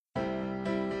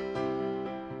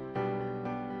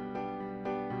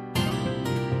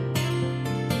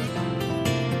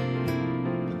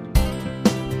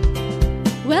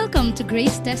Welcome to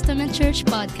Grace Testament Church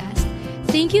Podcast.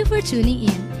 Thank you for tuning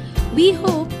in. We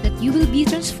hope that you will be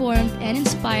transformed and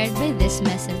inspired by this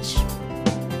message.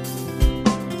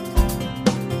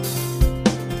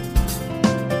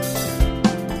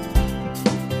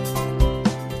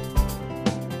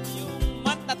 Yung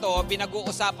month na to,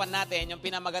 pinag-uusapan natin, yung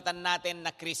pinamagatan natin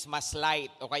na Christmas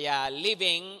light o kaya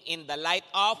living in the light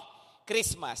of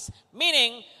Christmas.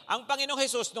 Meaning, ang Panginoong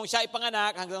Jesus, nung siya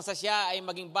ipanganak, hanggang sa siya ay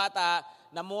maging bata,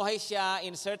 namuhay siya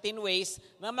in certain ways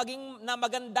na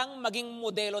magandang maging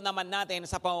modelo naman natin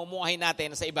sa pamumuhay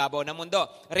natin sa ibabaw ng mundo.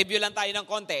 Review lang tayo ng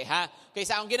konti, ha?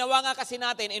 Kaysa ang ginawa nga kasi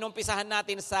natin, inumpisahan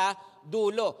natin sa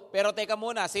dulo. Pero teka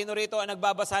muna, sino rito ang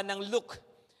nagbabasa ng Luke?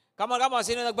 Come on,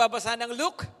 sino nagbabasa ng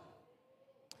Luke?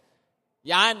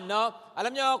 Yan, no?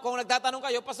 Alam nyo, kung nagtatanong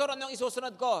kayo, Pastor, anong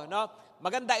isusunod ko? No?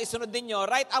 Maganda, isunod din nyo,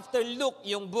 right after Luke,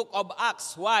 yung Book of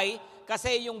Acts. Why?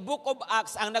 Kasi yung Book of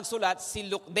Acts ang nagsulat si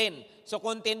Luke din. So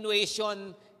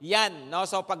continuation yan, no?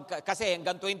 So kasi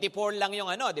hanggang 24 lang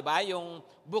yung di ba? Yung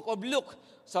Book of Luke.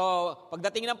 So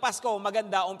pagdating ng Pasko,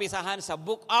 maganda umpisahan sa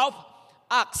Book of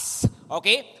Acts.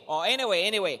 Okay?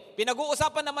 Anyway,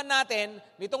 pinag-uusapan naman natin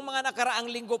nitong mga nakaraang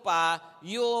linggo pa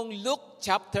yung Luke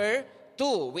chapter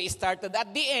 2. We started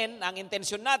at the end. Ang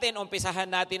intensyon natin, umpisahan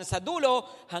natin sa dulo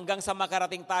hanggang sa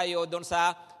makarating tayo doon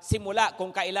sa simula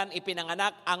kung kailan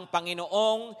ipinanganak ang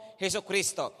Panginoong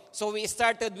Hesukristo. So we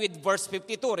started with verse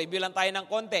 52. Review lang tayo ng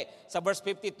konti. Sa verse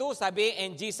 52, sabi,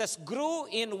 and Jesus grew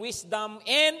in wisdom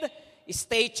and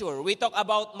stature. We talk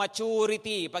about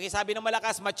maturity. Pakisabi ng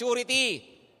malakas, maturity.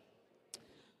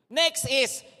 Next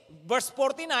is verse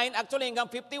 49, actually hanggang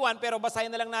 51, pero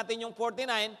basahin na lang natin yung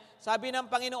 49. Sabi ng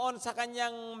Panginoon sa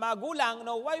kanyang magulang,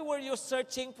 no, why were you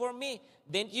searching for me?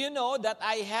 Didn't you know that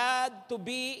I had to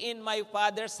be in my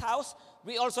Father's house?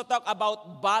 We also talk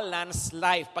about balanced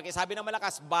life. Pakisabi ng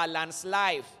malakas, balanced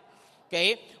life.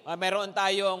 Okay? Meron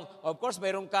tayong, of course,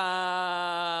 meron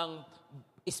kang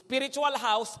spiritual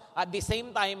house, at the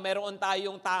same time, meron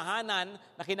tayong tahanan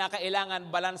na kinakailangan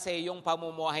balanse yung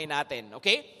pamumuhay natin.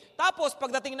 Okay? Tapos,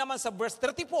 pagdating naman sa verse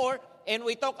 34, and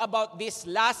we talk about this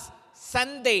last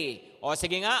Sunday. O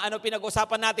sige nga, ano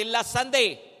pinag-usapan natin last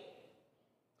Sunday?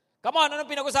 Come on, ano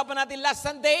pinag-usapan natin last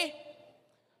Sunday?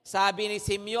 Sabi ni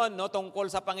Simeon, no, tungkol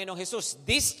sa Panginoong Jesus,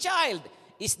 this child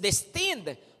is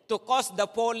destined to cause the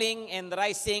falling and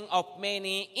rising of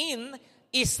many in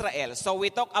Israel. So we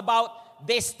talk about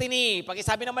destiny.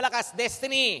 Pakisabi ng malakas,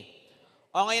 destiny.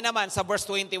 O ngayon naman, sa verse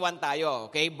 21 tayo.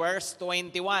 Okay, verse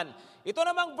 21. Ito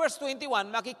namang verse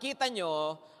 21, makikita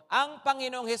nyo, ang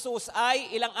Panginoong Jesus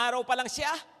ay ilang araw pa lang siya?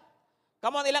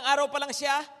 Come on, ilang araw pa lang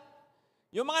siya?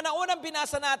 Yung mga naunang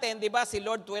binasa natin, di ba, si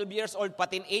Lord 12 years old,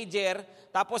 pa-teenager,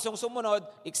 tapos yung sumunod,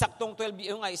 isaktong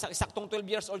 12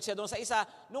 years old siya doon sa isa.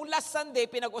 Nung last Sunday,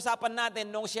 pinag-usapan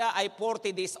natin nung siya ay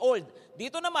 40 days old.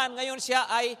 Dito naman, ngayon siya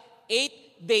ay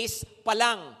 8 days pa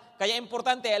lang. Kaya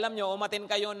importante, alam nyo, umatin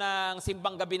kayo ng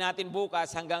simbang gabi natin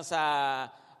bukas hanggang sa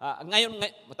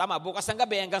bukas ng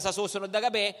gabi hanggang sa susunod na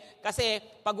gabi, kasi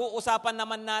pag-uusapan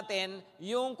naman natin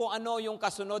yung kung ano yung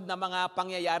kasunod na mga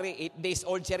pangyayari. 8 days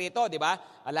old siya rito, di ba?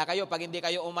 Ala kayo, pag hindi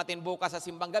kayo umatin bukas sa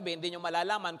simbang gabi, hindi nyo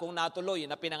malalaman kung natuloy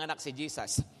na pinanganak si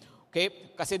Jesus.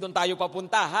 Okay? Kasi doon tayo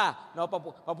papunta, ha? No,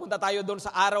 papunta tayo doon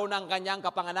sa araw ng kanyang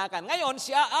kapanganakan. Ngayon,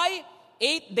 siya ay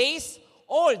 8 days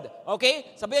old.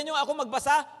 Okay? Sabihan nyo ako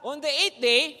magbasa. On the 8th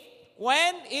day,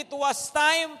 when it was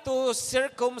time to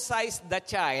circumcise the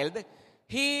child,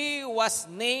 he was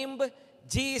named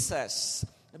Jesus.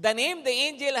 The name the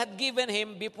angel had given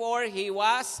him before he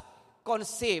was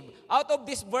conceived. Out of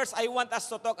this verse, I want us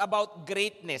to talk about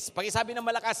greatness. Pakisabi ng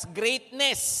malakas,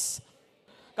 greatness.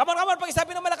 Come on,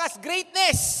 pakisabi ng malakas,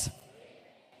 greatness.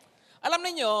 Alam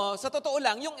niyo, sa totoo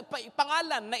lang, yung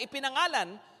pangalan na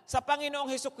ipinangalan sa Panginoong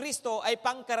Hesukristo ay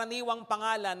pangkaraniwang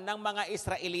pangalan ng mga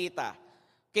Israelita.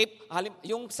 Okay,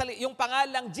 yung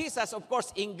pangalang Jesus, of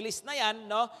course, English na yan,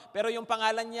 no? Pero yung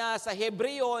pangalan niya sa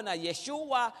Hebreo na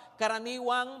Yeshua,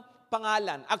 karaniwang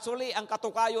pangalan. Actually, ang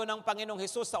katukayo ng Panginoong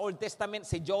Jesus sa Old Testament,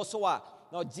 si Joshua.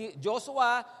 No?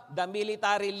 Joshua, the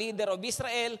military leader of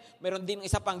Israel. Meron din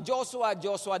isa pang Joshua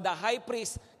the high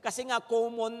priest. Kasi nga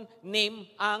common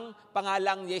name ang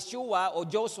pangalang Yeshua o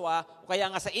Joshua, kaya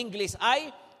nga sa English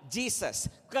ay Jesus.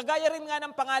 Kagaya rin nga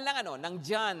ng pangalan ng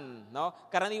John, no?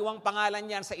 Karaniwang pangalan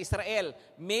niyan sa Israel.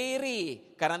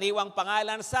 Mary, karaniwang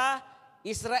pangalan sa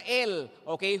Israel.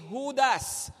 Okay,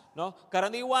 Judas, no?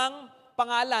 Karaniwang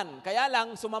pangalan. Kaya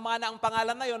lang sumama na ang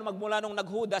pangalan na 'yon magmula nung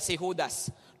naghudas si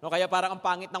Judas. No, kaya parang ang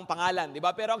pangit ng pangalan, di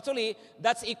ba? Pero actually,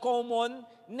 that's a common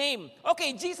name.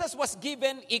 Okay, Jesus was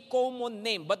given a common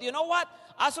name. But you know what?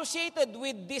 Associated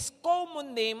with this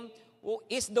common name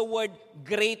is the word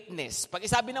greatness. Pag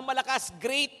isabi ng malakas,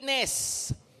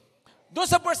 greatness. Doon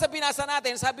sa verse na binasa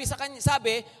natin, sabi,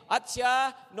 at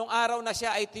siya, nung araw na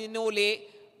siya ay tinuli,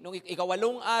 nung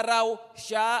ikawalong araw,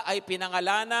 siya ay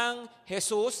pinangalanang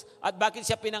Jesus. At bakit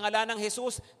siya pinangalanang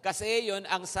Jesus? Kasi yon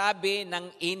ang sabi ng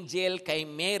angel kay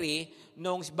Mary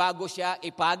nung bago siya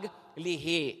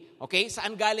ipaglihi. Okay?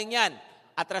 Saan galing yan?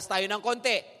 Atras tayo ng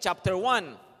konti. Chapter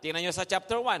 1. Tingnan nyo sa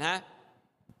chapter 1, ha?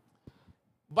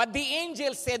 But the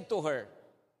angel said to her,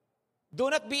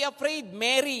 "Do not be afraid,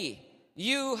 Mary.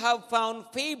 You have found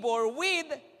favor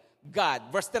with God."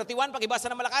 Verse 31,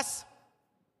 pakibasa na malakas.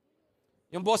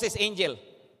 Yung boses angel.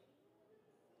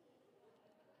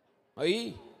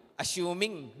 Ay,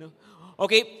 assuming. No?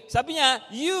 Okay, sabi niya,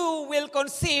 "You will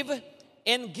conceive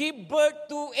and give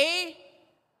birth to a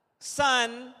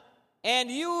son, and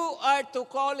you are to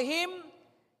call him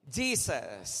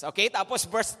Jesus." Okay, tapos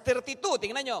verse 32,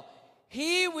 tingnan nyo.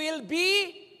 He will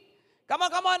be, come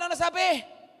on, ano sabi?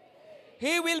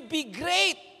 He will be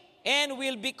great and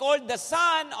will be called the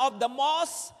Son of the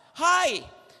Most High.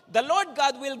 The Lord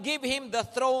God will give him the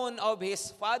throne of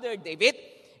his father David,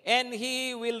 and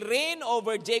he will reign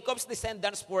over Jacob's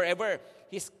descendants forever.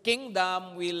 His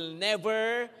kingdom will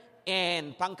never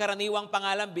end. Pangkaraniwang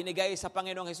pangalan binigay sa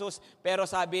Panginoong Jesus, pero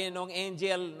sabi nung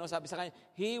angel, sabi sa kanya,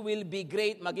 he will be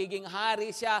great, magiging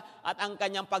hari siya, at ang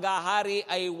kanyang paghahari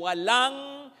ay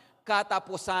walang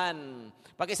katapusan.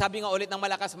 Pakisabi nga ulit ng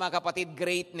malakas, mga kapatid,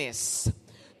 greatness.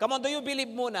 Come on, do you believe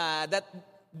muna that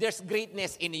there's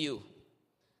greatness in you?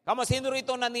 Come on, sino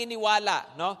rito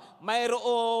naniniwala, no?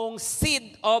 Mayroong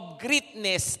seed of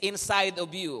greatness inside of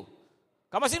you.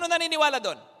 Come on, sino naniniwala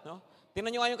doon? No?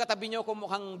 Tingnan nyo nga yung katabi nyo kung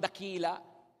mukhang dakila.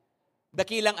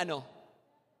 Dakilang ano?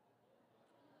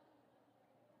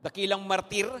 Dakilang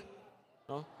martir?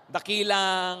 No?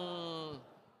 Dakilang...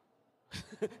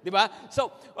 Di ba?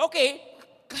 So, okay.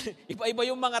 Iba-iba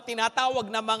yung mga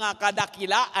tinatawag na mga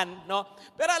kadakilaan, no?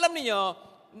 Pero alam niyo,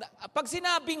 pag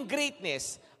sinabing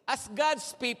greatness, as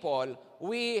God's people,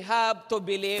 we have to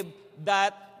believe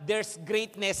that there's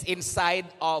greatness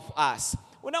inside of us.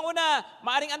 Unang-una,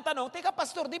 maaring ang tanong, teka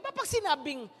pastor, di ba pag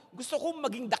sinabing gusto kong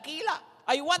maging dakila,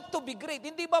 I want to be great,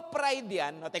 hindi ba pride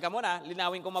yan? No, teka muna,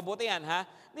 linawin ko mabuti yan, ha?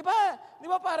 Di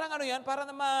ba parang ano yan? Para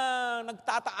naman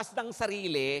nagtataas ng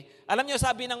sarili. Alam niyo,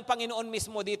 sabi ng Panginoon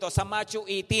mismo dito sa Matthew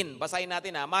 18. Basahin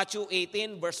natin, ha? Matthew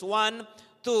 18, verse 1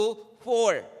 to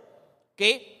 4.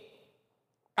 Okay?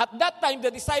 At that time, the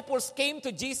disciples came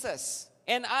to Jesus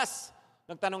and asked.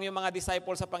 Nagtanong yung mga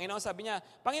disciples sa Panginoon. Sabi niya,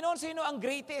 Panginoon, sino ang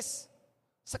greatest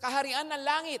sa kaharian ng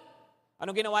langit?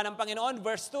 Anong ginawa ng Panginoon?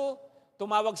 Verse 2,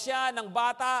 tumawag siya ng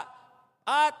bata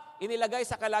at inilagay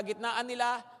sa kalagitnaan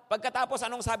nila. Pagkatapos,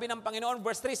 anong sabi ng Panginoon?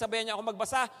 Verse 3, sabihan niya ako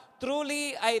magbasa,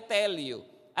 "Truly I tell you,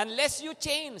 unless you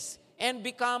change and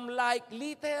become like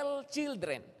little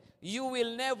children, you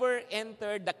will never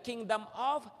enter the kingdom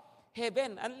of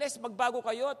heaven." Unless magbago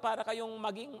kayo at para kayong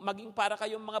maging para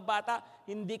kayong mga bata,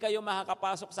 hindi kayo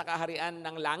makakapasok sa kaharian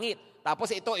ng langit.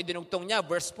 Tapos ito, idinugtong niya,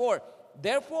 verse 4,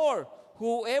 "Therefore,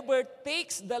 whoever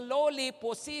takes the lowly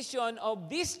position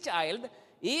of this child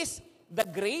is the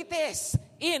greatest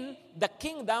in the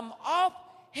kingdom of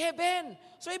heaven."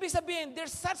 So, ibig sabihin,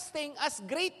 there's such thing as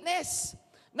greatness.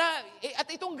 At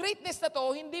itong greatness na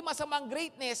to, hindi masamang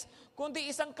greatness,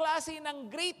 kundi isang klase ng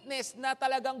greatness na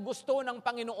talagang gusto ng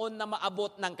Panginoon na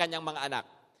maabot ng kanyang mga anak.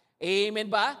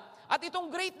 Amen ba? At itong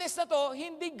greatness na to,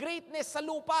 hindi greatness sa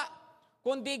lupa,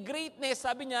 kundi greatness,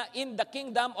 sabi niya, in the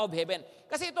kingdom of heaven.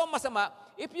 Kasi ito ang masama,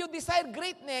 if you desire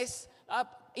greatness,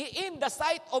 in the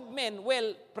sight of men,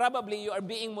 well, probably you are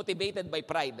being motivated by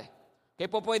pride. Kaya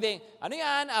po pwedeng, ano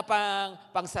yan,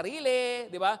 pang sarili,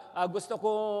 di ba? Gusto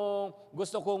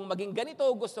kong maging ganito,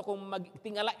 gusto kong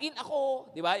tingalain ako,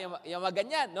 di ba? Yung mga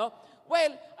ganyan, no?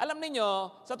 Well, alam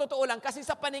niyo, sa totoo lang, kasi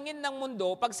sa paningin ng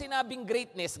mundo, pag sinabing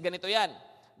greatness, ganito yan.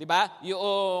 Di ba?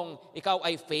 Yung ikaw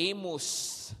ay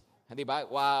famous. Di ba?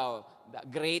 Wow,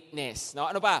 greatness. No?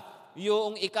 Ano pa?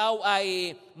 Yung ikaw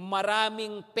ay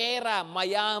maraming pera,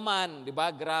 mayaman, 'di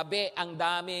ba? Grabe, ang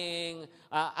daming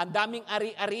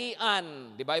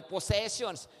ari-arian, 'di ba?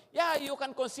 Possessions. Yeah, you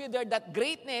can consider that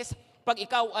greatness pag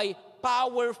ikaw ay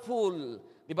powerful,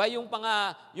 'di ba? Yung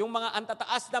mga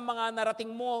antataas na mga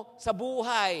narating mo sa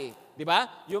buhay, 'di ba?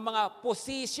 Yung mga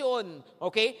position,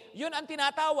 okay? 'Yun ang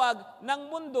tinatawag ng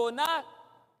mundo na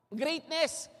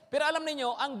greatness. Pero alam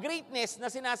niyo, ang greatness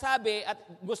na sinasabi at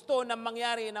gustong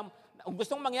mangyari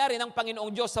ng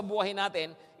Panginoong Diyos sa buhay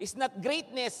natin is not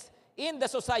greatness in the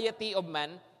society of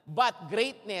man, but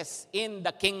greatness in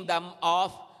the kingdom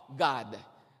of God.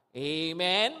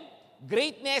 Amen?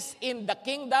 Greatness in the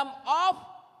kingdom of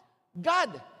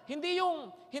God. hindi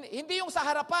yung sa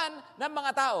harapan ng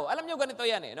mga tao. Alam niyo ganito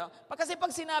yan no? Kasi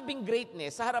pag sinabing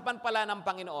greatness sa harapan pala ng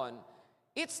Panginoon,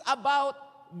 it's about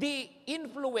the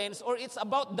influence or it's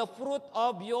about the fruit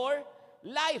of your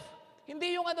life.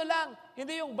 Hindi yung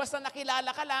hindi yung basta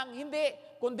nakilala ka lang, hindi,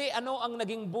 kundi ano ang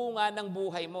naging bunga ng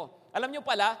buhay mo. Alam niyo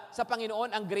pala, sa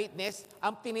Panginoon ang greatness,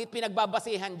 ang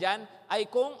pinagbabasihan dyan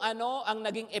ay kung ano ang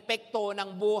naging epekto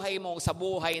ng buhay mo sa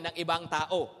buhay ng ibang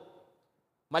tao.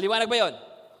 Maliwanag ba yun?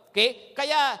 Okay?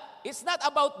 Kaya, it's not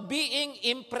about being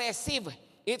impressive.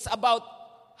 It's about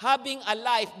having a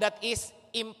life that is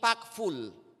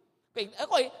impactful.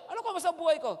 Okay, ano ko sa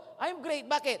buhay ko? I'm great.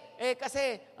 Bakit?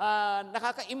 Kasi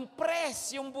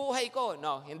nakaka-impress yung buhay ko.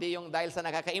 No, hindi yung dahil sa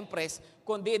nakaka-impress,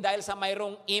 kundi dahil sa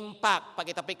mayroong impact.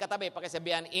 Pagkitapik katabi,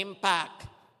 pakisabihan, impact.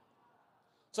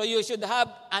 So you should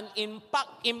have an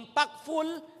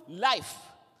impactful life.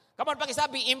 Come on,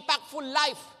 pakisabi, impactful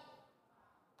life.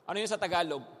 Ano yun sa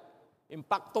Tagalog?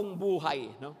 Impaktong buhay.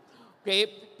 No?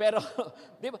 Okay? Pero,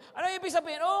 di ba? Ano ibig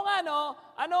sabihin? Oo nga, no?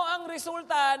 Ano ang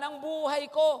resulta ng buhay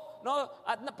ko? No?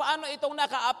 At paano itong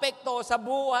naka-apekto sa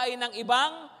buhay ng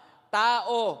ibang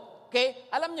tao? Okay?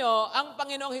 Alam nyo, ang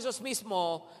Panginoong Hesus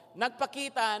mismo,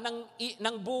 nagpakita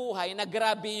ng buhay na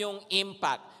grabe yung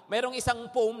impact. Mayroong isang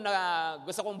poem na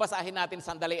gusto kong basahin natin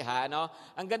sandali ha, no?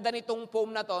 Ang ganda nitong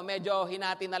poem na to, medyo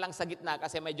hinati na lang sa gitna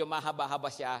kasi medyo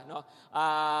mahaba-haba siya, no?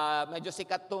 Medyo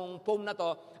sikat tong poem na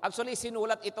to. Actually,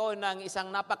 sinulat ito ng isang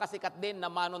napakasikat din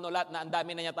na manunulat na ang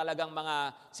dami na niya talagang mga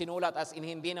sinulat as in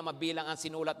hindi na mabilang ang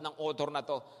sinulat ng author na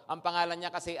to. Ang pangalan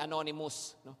niya kasi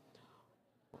Anonymous, no?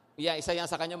 Yeah, isa yan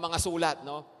sa kanyang mga sulat,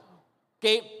 no?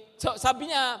 Okay? So,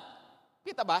 sabi niya,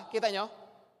 kita ba? Kita nyo?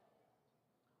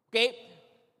 Okay?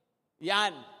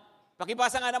 Yan.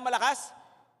 Pakibasa nga ng malakas.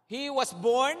 He was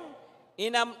born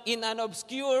in an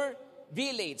obscure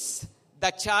village, the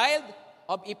child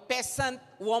of a peasant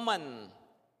woman.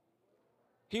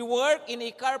 He worked in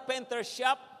a carpenter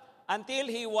shop until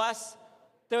he was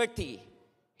 30.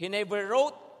 He never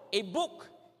wrote a book.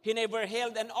 He never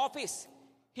held an office.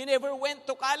 He never went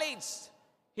to college.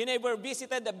 He never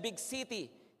visited a big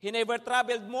city. He never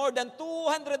traveled more than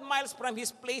 200 miles from his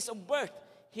place of birth.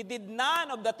 He did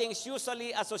none of the things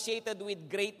usually associated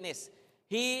with greatness.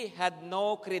 He had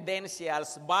no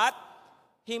credentials, but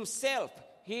himself,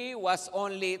 he was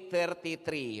only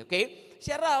 33. Okay?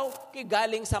 Siya raw,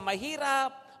 galing sa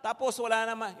mahirap, tapos wala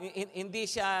naman, hindi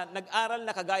siya nag-aral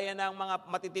na kagaya ng mga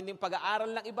matitinding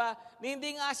pag-aaral ng iba.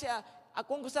 Hindi nga siya,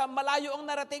 kung sa malayo ang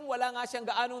narating, wala nga siyang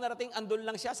gaanong narating, andun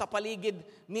lang siya sa paligid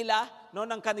nila, no,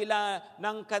 ng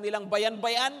kanilang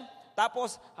bayan-bayan.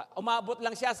 Tapos, umabot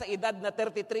lang siya sa edad na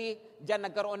 33. Diyan,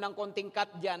 nagkaroon ng konting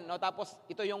cut diyan. No? Tapos,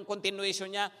 ito yung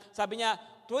continuation niya. Sabi niya,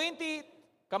 20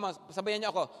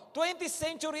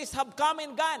 centuries have come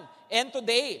and gone. And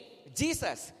today,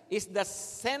 Jesus is the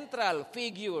central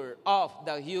figure of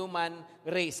the human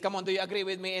race. Come on, do you agree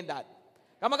with me in that?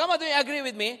 Come on, do you agree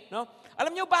with me? No?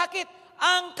 Alam niyo bakit?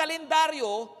 Ang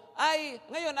kalendaryo ay,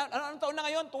 ngayon, anong taon na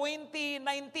ngayon?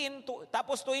 2019,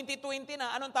 tapos 2020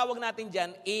 na. Anong tawag natin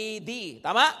dyan? AD.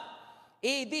 Tama?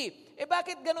 AD.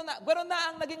 Bakit gano'n na? Gano'n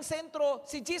na ang naging sentro.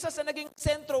 Si Jesus na naging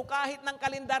sentro kahit ng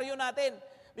kalendaryo natin.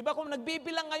 Di ba kung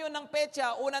nagbibilang ngayon ng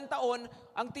petsa, unang taon,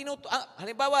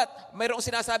 halimbawa, mayroong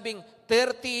sinasabing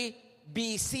 30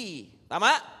 BC.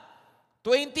 Tama?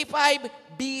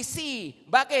 25 BC.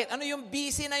 Bakit? Ano yung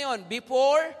BC na yon?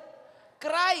 Before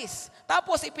Christ.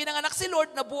 Tapos ipinanganak si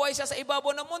Lord, nabuhay siya sa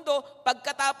ibabaw ng mundo.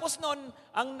 Pagkatapos nun,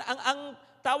 ang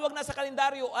tawag na sa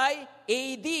kalendaryo ay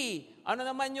AD. Ano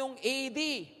naman yung AD?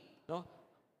 No?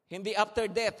 Hindi after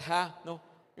death, ha? No?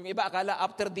 Yung iba akala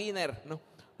after dinner, no?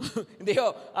 Hindi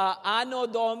ho. Anno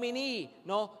Domini,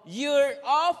 no? Year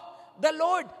of the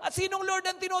Lord. At sinong Lord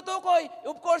ang tinutukoy?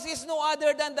 Of course, is no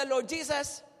other than the Lord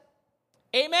Jesus.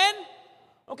 Amen?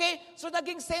 Okay? So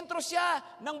naging sentro siya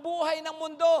ng buhay ng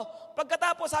mundo.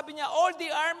 Pagkatapos sabi niya, all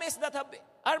the armies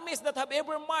that have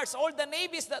ever marched, all the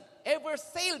navies that ever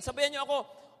sailed, sabihan niyo ako,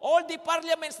 all the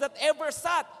parliaments that ever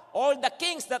sat, all the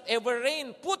kings that ever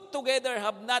reigned, put together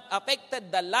have not affected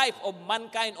the life of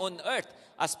mankind on earth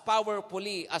as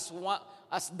powerfully as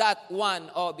that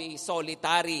one of a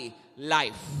solitary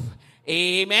life.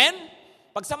 Amen?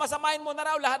 Pagsamasamahin mo na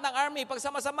raw lahat ng army,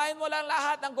 pagsamasamahin mo lang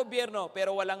lahat ng gobyerno,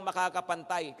 pero walang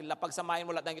makakapantay. Pagsamahin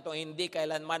mo lahat ng ito, hindi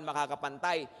kailanman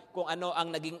makakapantay kung ano ang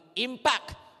naging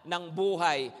impact ng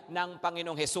buhay ng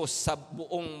Panginoong Hesus sa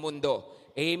buong mundo.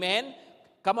 Amen?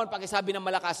 Come on, pakisabi ng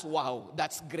malakas, wow,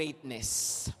 that's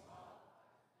greatness.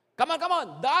 Come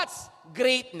on, that's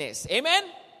greatness. Amen?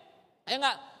 Ayun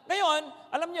nga, ngayon,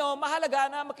 alam nyo, mahalaga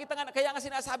na makita nga, kaya nga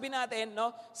sinasabi natin,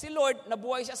 no, si Lord,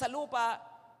 nabuhay siya sa lupa,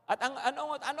 At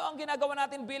ano ang ginagawa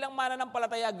natin bilang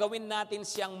mananampalataya? Gawin natin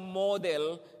siyang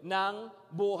model ng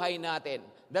buhay natin.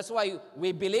 That's why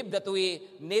we believe that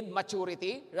we need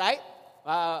maturity, right?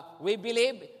 We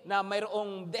believe na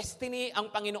mayroong destiny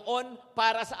ang Panginoon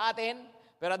para sa atin.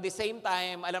 Pero at the same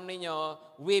time, alam niyo,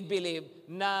 we believe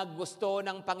na gusto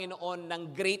ng Panginoon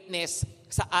ng greatness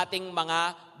sa ating mga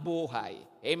buhay.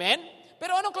 Amen?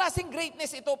 Pero anong klaseng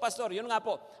greatness ito, Pastor? Yun nga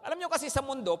po. Alam nyo kasi sa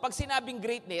mundo, pag sinabing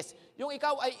greatness, yung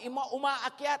ikaw ay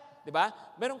umaakyat, di ba?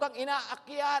 Meron kang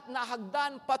inaakyat na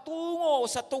hagdan patungo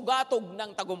sa tugatog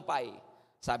ng tagumpay.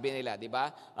 Sabi nila, di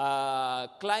ba?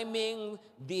 Climbing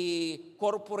the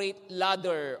corporate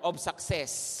ladder of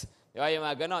success. Di ba? Yung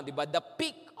mga ganon, di ba? The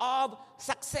peak of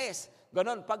success.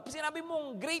 Ganon. Pag sinabi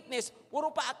mong greatness, puro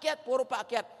paakyat, puro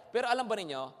paakyat. Pero alam ba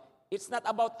ninyo, it's not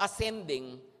about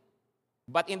ascending,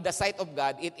 but in the sight of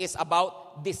God, it is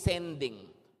about descending.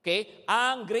 Okay?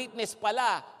 Ang greatness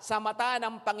pala sa mata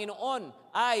ng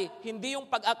Panginoon ay hindi yung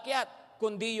pag-akyat,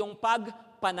 kundi yung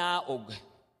pagpanaog.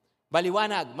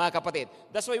 Baliwanag, mga kapatid.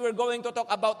 That's why we're going to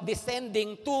talk about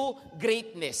descending to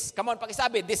greatness. Come on,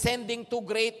 pakisabi, descending to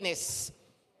greatness.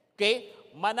 Okay?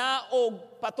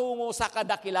 Manaog patungo sa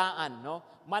kadakilaan. No?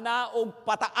 Manaog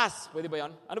pataas. Pwede ba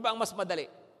yun? Ano ba ang mas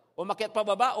madali? Umakyat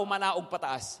pababa o manaog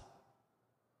pataas?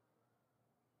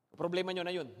 Problema nyo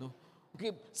na yun. No?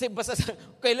 Okay,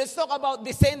 let's talk about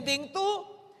descending to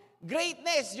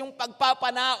greatness. Yung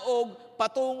pagpapanaog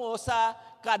patungo sa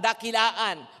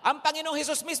kadakilaan. Ang Panginoong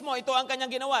Hesus mismo, ito ang kanyang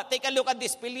ginawa. Take a look at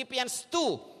this. Philippians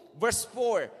 2, verse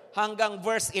 4 hanggang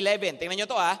verse 11. Tingnan nyo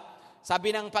to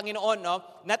Sabi ng Panginoon, no?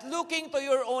 Not looking to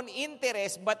your own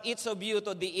interest, but each of you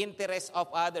to the interest of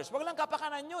others. Wag lang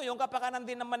kapakanan nyo, yung kapakanan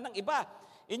din naman ng iba.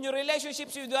 In your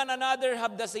relationships with one another,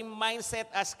 have the same mindset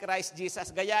as Christ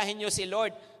Jesus. Gayahin nyo si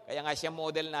Lord. Kaya nga siya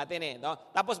model natin no?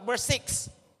 Tapos verse 6,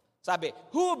 sabi,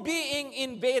 who being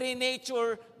in very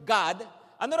nature God,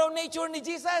 ano raw nature ni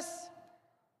Jesus?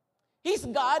 He's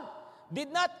God,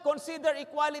 did not consider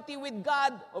equality with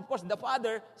God, of course the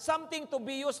Father, something to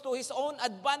be used to His own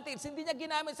advantage. Hindi niya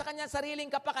ginamit sa kanyang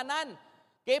sariling kapakanan.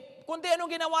 Okay? Kundi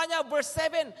anong ginawa niya? Verse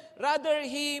 7, rather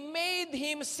He made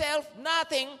Himself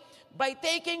nothing, by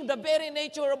taking the very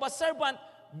nature of a servant,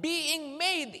 being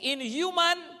made in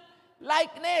human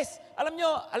likeness. Alam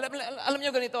nyo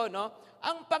ganito, no?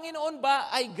 Ang Panginoon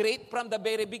ba ay great from the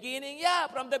very beginning? Yeah,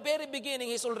 from the very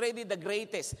beginning, He's already the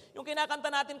greatest. Yung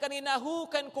kinakanta natin kanina, who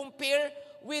can compare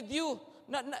with you?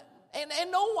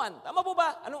 And no one. Tama po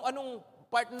ba? Anong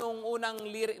part nung unang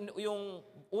yung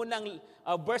unang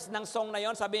verse ng song na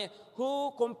yon? Sabi niya,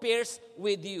 who compares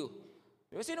with you?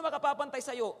 Sino makapapantay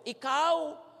sa'yo?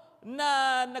 Ikaw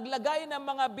na naglagay ng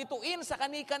mga bituin sa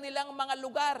kanilang mga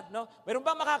lugar. No? Meron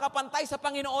ba makakapantay sa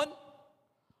Panginoon?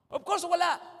 Of course,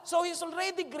 wala. So, He's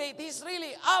already great. He's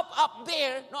really up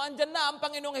there. No? Andyan na ang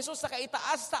Panginoong Hesus sa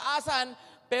kaitaas-taasan.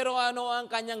 Pero ano ang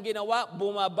kanyang ginawa?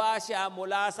 Bumaba siya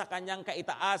mula sa kanyang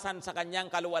kaitaasan, sa kanyang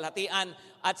kaluwalhatian,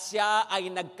 at siya ay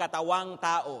nagkatawang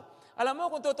tao. Alam mo,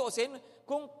 kung tutuusin,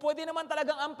 kung pwede naman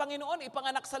talagang ang Panginoon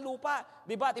ipanganak sa lupa,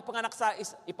 di ba? At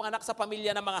ipanganak sa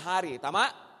pamilya ng mga hari.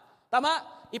 Tama? Tama,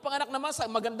 ipanganak naman sa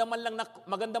maganda man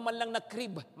lang na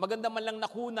crib, maganda man lang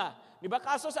na kuna. Di ba?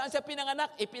 Kaso saan siya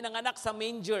pinanganak? Ipinanganak sa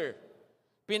manger.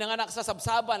 Pinanganak sa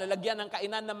sabsaban, lalagyan ng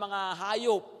kainan ng mga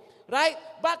hayop. Right?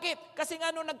 Bakit? Kasi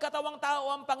nga nung nagkatawang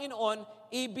tao ang Panginoon,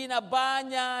 ibinaba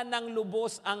niya ng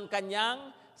lubos ang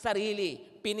kanyang sarili.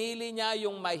 Pinili niya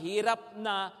yung mahirap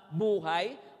na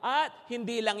buhay. At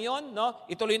hindi lang yon, no?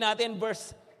 Ituloy natin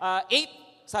verse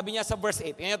 8. Sabi niya sa verse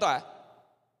 8. Ganyan ito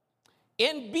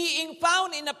And being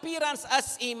found in appearance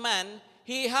as a man,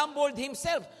 He humbled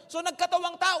Himself. So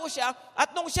nagkatawang tao siya, at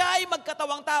nung siya ay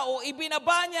magkatawang tao,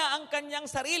 ibinaba niya ang kanyang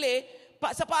sarili,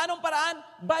 sa paanong paraan?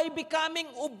 By becoming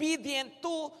obedient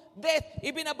to death.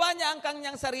 Ibinaba niya ang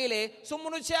kanyang sarili,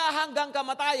 sumunod siya hanggang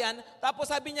kamatayan, tapos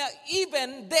sabi niya,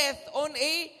 even death on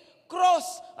a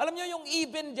cross. Alam niyo yung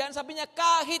even dyan, sabi niya,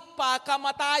 kahit pa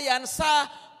kamatayan sa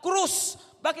krus.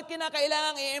 Bakit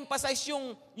kinakailangan i-emphasize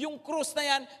yung krus na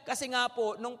yan? Kasi nga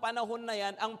po, nung panahon na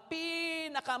yan, ang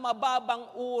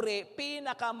pinakamababang uri,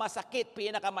 pinakamasakit,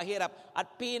 pinakamahirap, at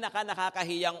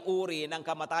pinakanakakahiyang uri ng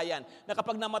kamatayan. Na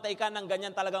kapag namatay ka ng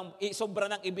ganyan talagang sobra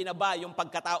nang ibinaba yung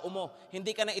pagkatao mo.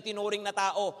 Hindi ka na itinuring na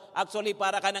tao. Actually,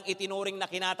 para ka nang itinuring na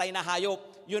kinatay na hayop.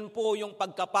 Yun po yung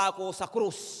pagkapako sa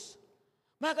krus.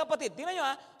 Mga kapatid, tingnan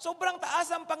nyo sobrang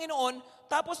taas ang Panginoon,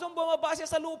 tapos nung bumaba siya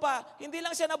sa lupa, hindi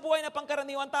lang siya nabuhay na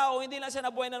pangkaraniwang tao, hindi lang siya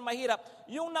nabuhay na mahirap.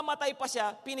 Yung namatay pa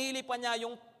siya, pinili pa niya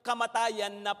yung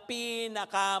kamatayan na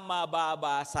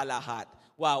pinakamababa sa lahat.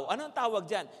 Wow, anong tawag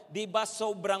dyan? Di ba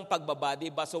sobrang pagbaba? Di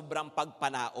ba sobrang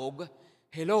pagpanaog?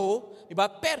 Hello? Diba?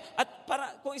 At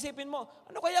para, kung isipin mo,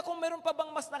 ano kaya kung meron pa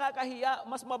bang mas nakakahiya,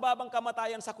 mas mababang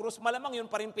kamatayan sa krus, malamang yun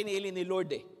pa rin pinili ni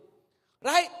Lord eh.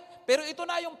 Right? Pero ito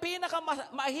na yung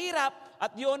pinakamahirap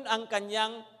at yun ang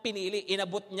kanyang pinili.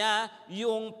 Inabot niya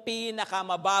yung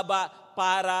pinakamababa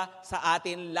para sa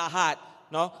atin lahat.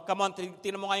 No? Come on,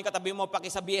 tinan mo ngayon katabi mo,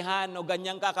 pakisabihan, no,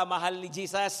 ganyan ka kamahal ni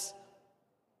Jesus.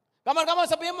 Come on,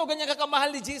 sabihin mo, ganyan ka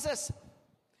kamahal ni Jesus.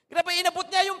 Grabe, inabot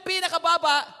niya yung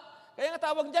pinakababa. Kaya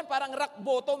nga tawag dyan, parang rock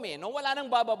bottom eh. No? Wala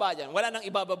nang bababa dyan. Wala nang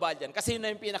ibababa dyan. Kasi yun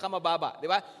na yung pinakamababa. Di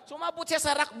ba? So umabot siya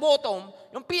sa rock bottom,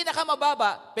 yung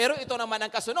pinakamababa, pero ito naman ang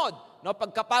kasunod. No?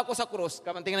 Pagkapako sa krus,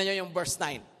 tingnan nyo yung verse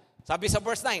 9. Sabi sa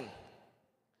verse 9,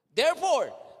 Therefore,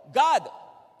 God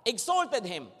exalted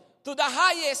him to the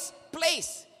highest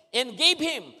place and gave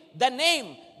him the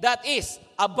name that is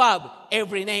above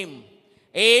every name.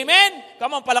 Amen?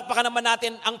 Come on, palakpakan naman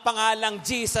natin ang pangalang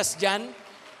Jesus dyan.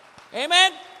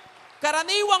 Amen?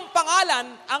 Karaniwang pangalan,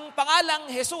 ang pangalang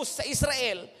Jesus sa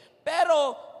Israel,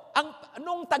 pero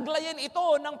nung taglayin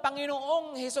ito ng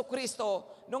Panginoong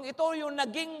Hesukristo, nung ito yung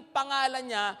naging pangalan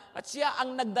niya at siya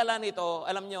ang nagdala nito,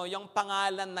 alam nyo, yung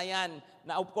pangalan na yan,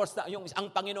 na of course, ang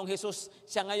Panginoong Jesus,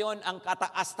 siya ngayon ang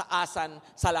kataas-taasan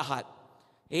sa lahat.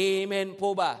 Amen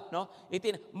po ba? No?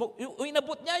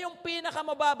 Inabot niya yung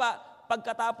pinakamababa.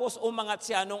 Pagkatapos umangat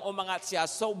siya, nung umangat siya,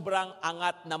 sobrang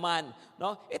angat naman.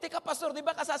 No? Teka pastor, di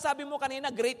ba kasasabi mo kanina,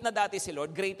 great na dati si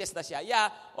Lord, greatest na siya. Yeah,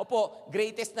 opo,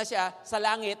 greatest na siya sa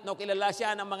langit, no? Kilala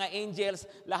siya ng mga angels,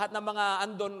 lahat ng mga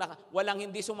andon na walang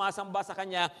hindi sumasamba sa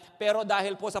Kanya. Pero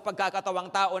dahil po sa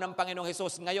pagkakatawang tao ng Panginoong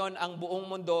Hesus, ngayon ang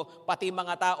buong mundo, pati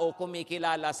mga tao,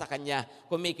 kumikilala sa Kanya.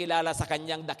 Kumikilala sa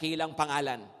Kanyang dakilang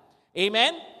pangalan.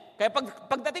 Amen? Kaya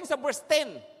pagdating sa verse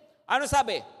 10, ano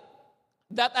sabi?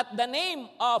 That at the name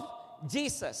of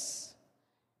Jesus,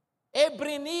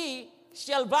 every knee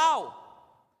shall bow,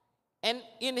 and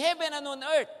in heaven and on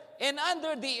earth, and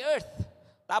under the earth.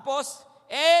 Tapos,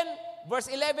 and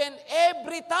verse 11,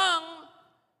 every tongue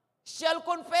shall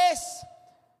confess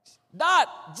that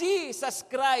Jesus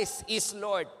Christ is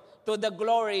Lord, to the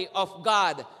glory of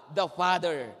God the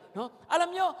Father. No?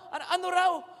 Alam nyo, ano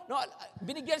raw? No,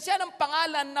 binigyan siya ng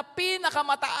pangalan na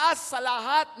pinakamataas sa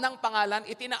lahat ng pangalan.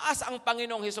 Itinaas ang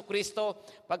Panginoong Hesukristo.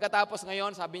 Pagkatapos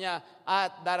ngayon, sabi niya,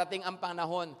 at darating ang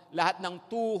panahon, lahat ng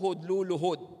tuhod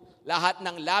luluhod. Lahat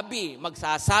ng labi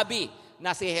magsasabi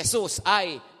na si Jesus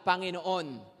ay Panginoon.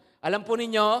 Alam po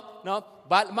ninyo, no,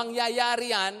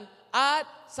 mangyayari yan at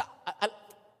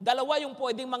dalawa yung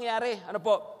pwedeng mangyari. Ano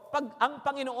po? Pag ang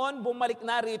Panginoon bumalik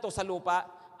na rito sa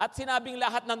lupa, at sinabing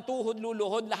lahat ng tuhod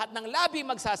luluhod, lahat ng labi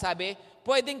magsasabi,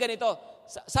 pwedeng ganito.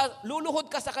 Luluhod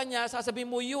ka sa Kanya,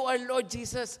 sasabihin mo, you are Lord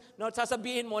Jesus. No,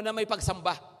 sasabihin mo na may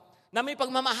pagsamba, na may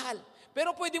pagmamahal.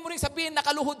 Pero pwede mo rin sabihin,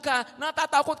 nakaluhod ka,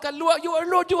 natatakot ka, you are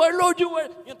Lord, you are Lord, you are.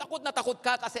 Yung takot na takot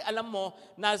ka kasi alam mo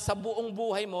na sa buong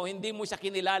buhay mo, hindi mo siya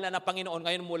kinilala na Panginoon.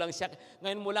 Ngayon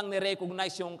mo lang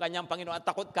ni-recognize yung Kanyang Panginoon. At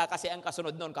takot ka kasi ang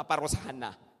kasunod noon, kaparusahan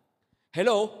na.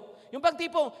 Hello? Yung bang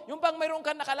tipo, yung bang mayroon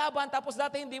kang nakalaban tapos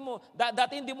dati hindi mo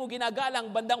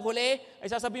ginagalang, bandang huli ay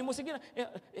sasabihin mo sige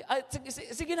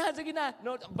na.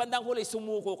 No, bandang huli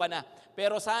sumuko ka na.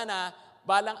 Pero sana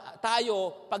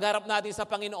tayo pagharap natin sa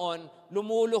Panginoon,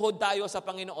 lumuluhod tayo sa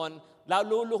Panginoon,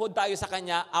 luluhod tayo sa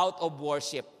Kanya out of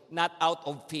worship, not out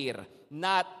of fear.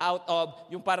 Not out of,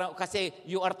 yung parang, kasi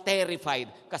you are terrified,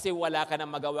 kasi wala ka na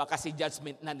magawa, kasi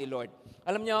judgment na ni Lord.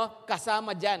 Alam nyo,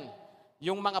 kasama dyan,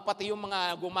 yung mga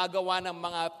gumagawa ng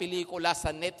mga pelikula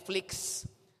sa Netflix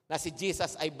na si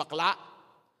Jesus ay bakla.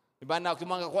 Diba? Na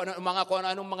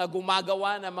anong mga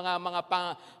gumagawa na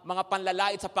mga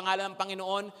panlalait sa pangalan ng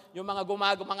Panginoon, yung mga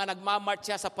nagmamarch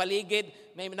siya sa paligid,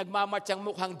 may nagmamarch ang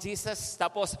mukhang Jesus,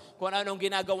 tapos kung anong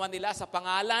ginagawa nila sa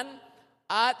pangalan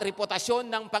at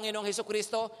reputasyon ng Panginoong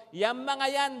Hesukristo, yung mga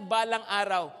yan balang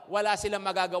araw, wala silang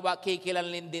magagawa,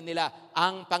 kikilanlin din nila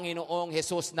ang Panginoong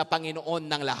Jesus na Panginoon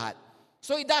ng lahat.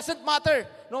 So it doesn't matter.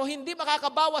 No, hindi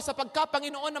makakabawas sa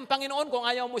pagka-Panginoon ng Panginoon kung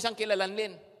ayaw mo siyang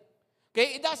kilalanlin.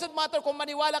 Okay, it doesn't matter kung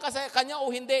maniwala ka sa Kanya o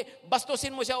hindi,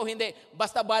 bastusin mo siya o hindi.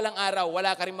 Basta balang araw,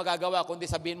 wala ka rin magagawa kundi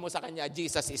sabihin mo sa Kanya,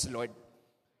 Jesus is Lord.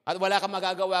 At wala kang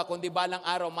magagawa kundi balang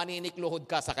araw, maninikluhod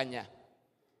ka sa Kanya.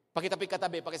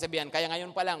 Pakitabi-katabi, pakisabihan, kaya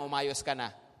ngayon pa lang, umayos ka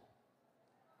na.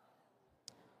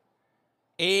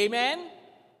 Amen?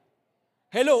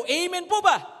 Hello, amen po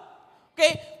ba?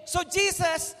 Okay, so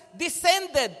Jesus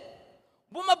descended.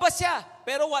 Bumaba siya.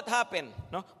 Pero what happened?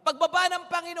 No? Pagbaba ng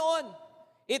Panginoon,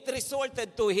 it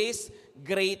resulted to His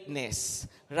greatness.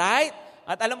 Right?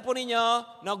 At alam po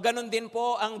ninyo, no, ganun din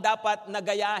po ang dapat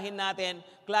nagayahin natin,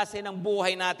 klase ng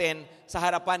buhay natin sa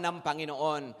harapan ng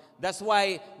Panginoon. That's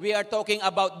why we are talking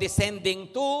about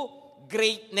descending to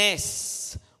greatness.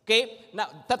 Okay? Na,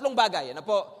 tatlong bagay. Ano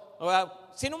po?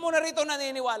 Sino muna rito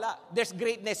naniniwala? There's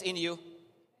greatness in you.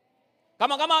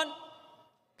 Come on.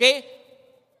 Okay?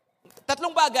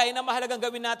 Tatlong bagay na mahalagang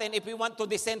gawin natin if we want to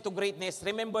descend to greatness.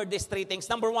 Remember these three things.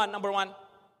 Number one.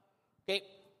 Okay?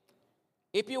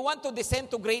 If you want to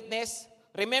descend to greatness,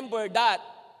 remember that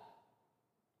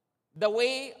the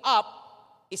way up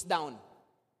is down.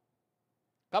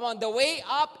 Come on, the way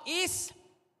up is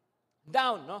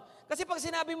down, no? Kasi pag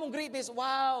sinabi mong greatness,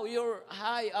 wow, you're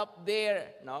high up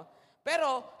there, no?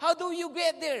 Pero how do you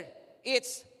get there?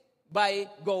 It's by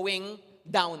going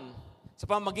down. Sa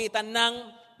pamamagitan ng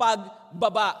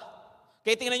pagbaba.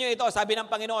 Kaya tingnan nyo ito, sabi ng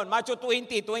Panginoon, Matthew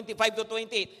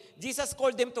 20:25-28, Jesus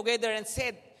called them together and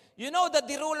said, "You know that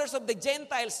the rulers of the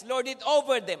Gentiles lord it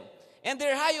over them, and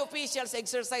their high officials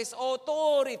exercise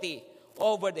authority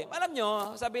over them." Alam nyo,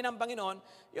 sabi ng Panginoon,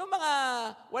 yung mga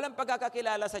walang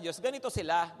pagkakakilala sa Diyos, ganito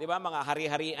sila, di ba? Mga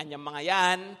hari-harian yung mga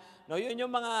yan. No, yun yung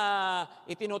mga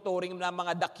itinuturing na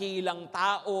mga dakilang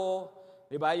tao,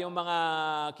 di ba? Yung mga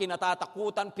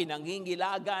kinatatakutan,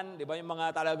 pinangingilagan, di ba? Yung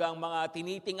mga talagang mga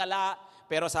tinitingala.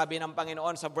 Pero sabi ng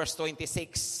Panginoon sa verse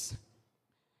 26,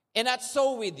 "And not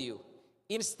so with you.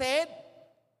 Instead,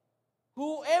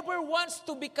 whoever wants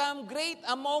to become great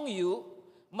among you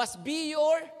must be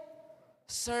your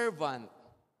servant."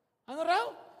 Ano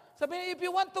raw? Sabi niya, if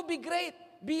you want to be great,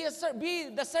 be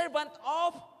the servant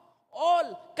of all.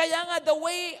 Kaya nga, the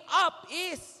way up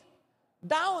is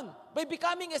down by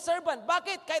becoming a servant.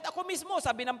 Bakit? Kahit ako mismo,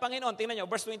 sabi ng Panginoon, tingnan nyo,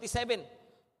 verse 27.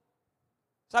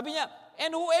 Sabi niya,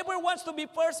 "And whoever wants to be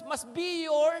first must be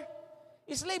your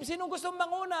slave." Sinong gusto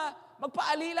manguna,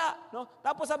 magpaalila. No?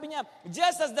 Tapos sabi niya,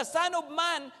 "Just as the Son of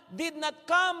Man did not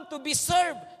come to be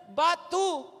served, but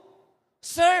to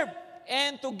serve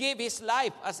and to give His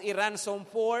life as a ransom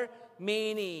for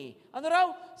many." Ano raw?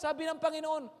 Sabi ng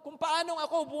Panginoon, kung paanong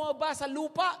ako bumaba sa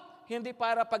lupa, hindi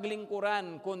para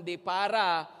paglingkuran, kundi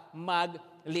para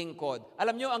maglingkod.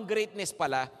 Alam nyo, ang greatness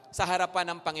pala sa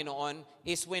harapan ng Panginoon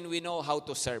is when we know how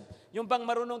to serve. Yung bang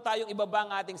marunong tayong ibaba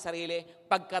ang ating sarili,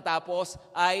 pagkatapos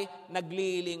ay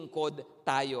naglilingkod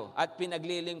tayo at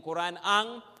pinaglilingkuran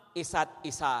ang isa't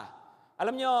isa.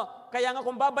 Alam nyo, kaya nga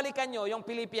kung babalikan nyo yung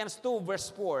Philippians 2 verse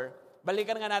 4,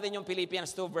 balikan nga natin yung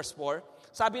Philippians 2 verse 4.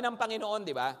 Sabi ng Panginoon,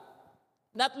 di ba?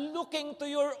 Not looking to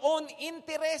your own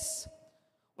interest.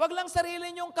 Wag lang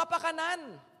sarili nyong kapakanan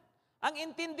ang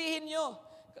intindihin nyo.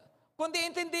 Kundi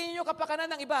intindihin nyo kapakanan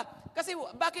ng iba. Kasi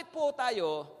bakit po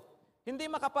tayo hindi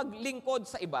makapaglingkod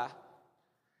sa iba?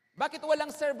 Bakit walang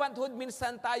servanthood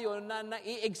minsan tayo na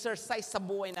nai-exercise sa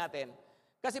buhay natin?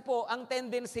 Kasi po, ang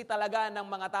tendency talaga ng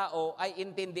mga tao ay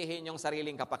intindihin yung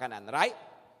sariling kapakanan. Right?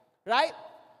 Right?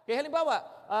 Kaya halimbawa,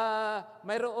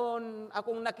 mayroon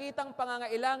akong nakitang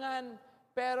pangangailangan,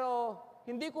 pero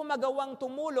hindi ko magawang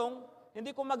tumulong, hindi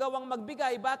ko magawang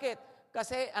magbigay. Bakit?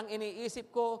 Kasi ang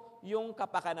iniisip ko yung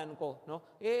kapakanan ko,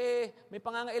 no? May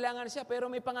pangangailangan siya,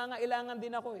 pero may pangangailangan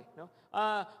din ako, no?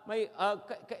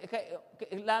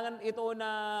 Kailangan ito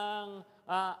ng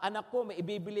anak ko, may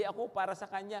ibibili ako para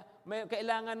sa kanya. May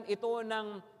kailangan ito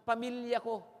ng pamilya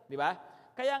ko, di ba?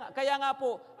 Kaya nga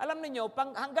po, alam niyo,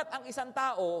 hangga't ang isang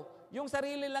tao, yung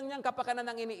sarili lang niyang kapakanan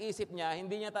ang iniisip niya,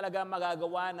 hindi niya talaga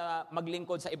magagawa na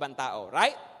maglingkod sa ibang tao.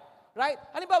 Right? Right?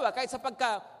 Halimbawa, kahit sa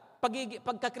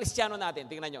pagka-Kristiyano natin,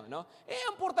 tingnan nyo, no?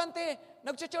 Importante,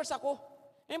 nag-church ako.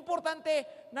 Importante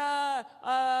na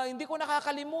hindi ko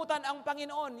nakakalimutan ang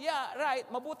Panginoon. Yeah, right,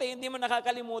 mabuti, hindi mo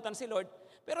nakakalimutan si Lord.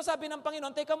 Pero sabi ng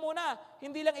Panginoon, teka muna,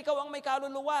 hindi lang ikaw ang may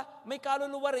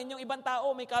kaluluwa rin yung ibang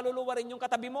tao, may kaluluwa rin yung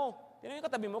katabi mo. Tingnan yung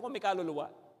katabi mo kung may kaluluwa.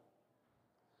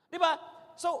 Di ba?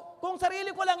 So, kung sarili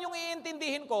ko lang yung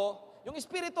iintindihin ko, yung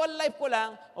spiritual life ko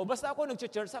lang, basta ako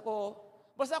nag-church ako,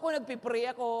 basta ako nagpipray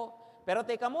ako, pero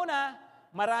teka muna,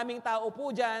 maraming tao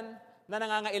po dyan na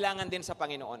nangangailangan din sa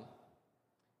Panginoon.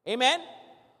 Amen?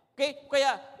 Okay?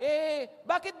 Kaya,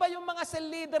 bakit ba yung mga cell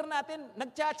leader natin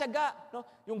nagtsatsaga? No?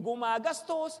 Yung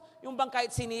gumagastos, yung bang kahit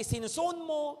sinisinson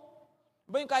mo,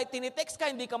 ba yung kahit tinitext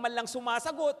ka, hindi ka man lang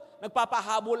sumasagot,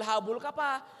 nagpapahabol-habol ka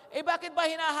pa. Bakit ba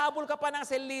hinahabol ka pa ng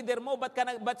cell leader mo?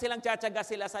 Ba't silang tsatsaga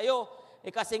sila sa'yo?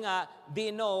 Kasi nga, they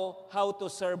know how to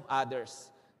serve others.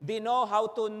 They know how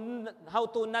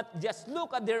to not just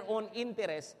look at their own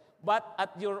interest, but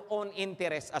at your own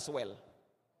interest as well.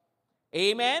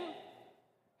 Amen?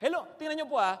 Hello, tingnan nyo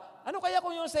po ano kaya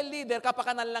kung yung cell leader,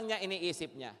 kapakanan lang niya,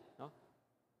 iniisip niya? No?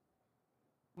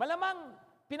 Malamang,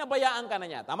 pinabayaan ka na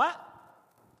niya. Tama?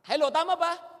 Hello, tama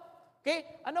ba?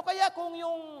 Okay? Ano kaya kung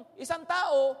yung isang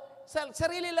tao,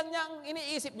 sarili lang niya ang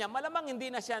iniisip niya, malamang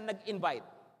hindi na siya nag-invite.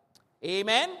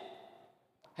 Amen?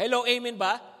 Hello, amen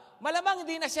ba? Malamang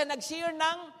hindi na siya nag-share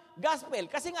ng gospel.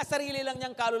 Kasi nga sarili lang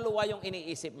niyang kaluluwa yung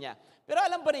iniisip niya. Pero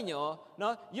alam ba ninyo, no,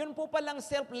 yun po palang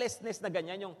selflessness na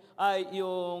ganyan,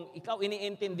 yung ikaw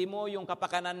iniintindi mo yung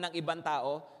kapakanan ng ibang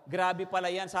tao, grabe pala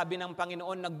yan, sabi ng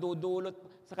Panginoon,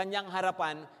 nagdudulot sa kanyang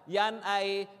harapan, yan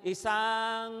ay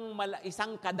isang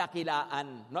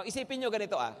kadakilaan. No? Isipin nyo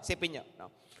ganito, isipin nyo.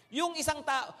 No? Yung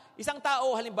isang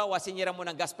tao, halimbawa, sinira mo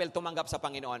ng gospel, tumanggap sa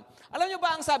Panginoon. Alam nyo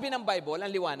ba ang sabi ng Bible,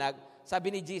 ang liwanag?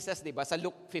 Sabi ni Jesus, di ba, sa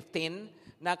Luke 15,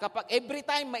 na kapag every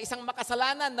time may isang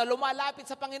makasalanan na lumalapit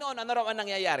sa Panginoon, ano raw ang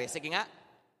nangyayari? Sige nga.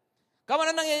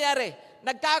 Ano nangyayari?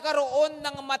 Nagkakaroon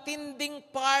ng matinding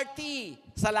party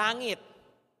sa langit.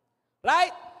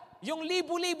 Right? Yung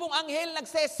libu-libong anghel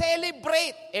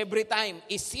nagse-celebrate every time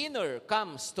a sinner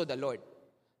comes to the Lord.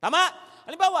 Tama?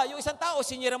 Halimbawa, yung isang tao,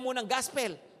 sinira mo ng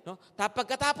gospel. No?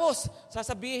 Pagkatapos,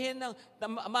 sasabihin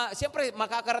siyempre,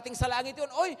 makakarating sa langit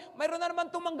yun, oy, mayroon na naman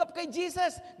tumanggap kay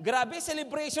Jesus. Grabe,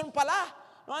 celebration pala.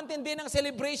 No, antindi ng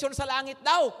celebration sa langit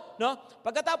daw, no?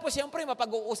 Pagkatapos siyempre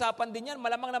mapag-uusapan din yan,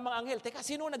 malamang ng mga anghel. Teka,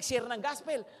 sino nag-share ng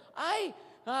gospel? Ay,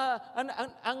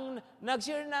 ang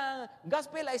nag-share ng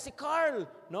gospel ay si Carl,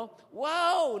 no?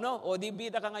 Wow, no? O di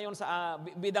bida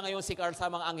ngayon si Carl sa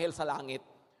mga anghel sa langit.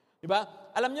 'Di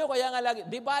ba? Alam niyo kaya nga lagi,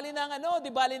 di bali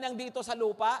nang dito sa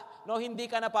lupa, no, hindi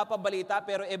ka napapabalita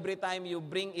pero every time you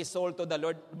bring a soul to the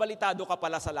Lord, balitado ka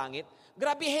pala sa langit.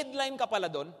 Grabe headline ka pala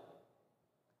doon.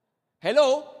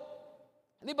 Hello?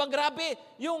 Di ba grabe?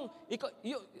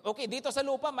 Okay, dito sa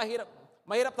lupa,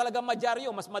 mahirap talaga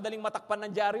madyaryo. Mas madaling matakpan ng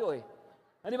dyaryo eh.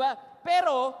 Di ba?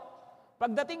 Pero,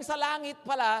 pagdating sa langit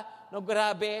pala, no,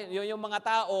 grabe, yung mga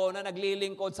tao na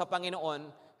naglilingkod sa Panginoon,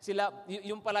 sila,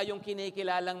 yung pala yung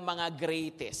kinikilalang mga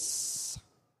greatest.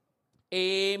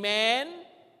 Amen?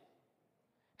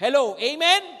 Hello?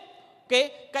 Amen?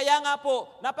 Okay? Kaya nga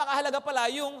po, napakahalaga pala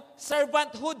yung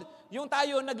servanthood. Yung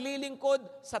tayo naglilingkod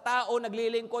sa tao,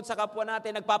 naglilingkod sa kapwa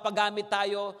natin, nagpapagamit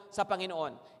tayo sa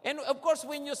Panginoon. And of course,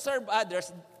 when you serve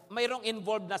others, mayroong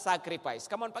involved na sacrifice.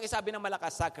 Come on, pakisabi ng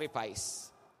malakas, sacrifice.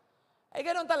 Ay,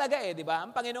 ganoon talaga di ba?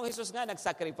 Ang Panginoong Hesus nga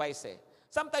nag-sacrifice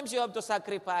Sometimes you have to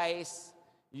sacrifice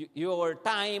your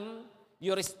time,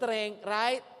 your strength,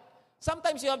 right?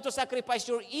 Sometimes you have to sacrifice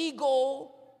your ego.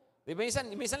 Di ba,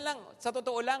 minsan lang, sa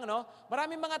totoo lang, no?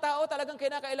 Maraming mga tao talagang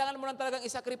kailangan mo lang talagang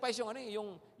isacrifice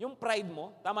yung pride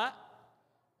mo. Tama?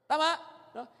 Tama?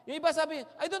 No? Yung iba sabi,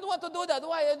 I don't want to do that.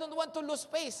 Why? I don't want to lose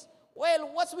face. Well,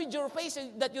 what's with your face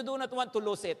that you do not want to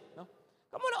lose it? No?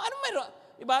 Come on, ano mayroon?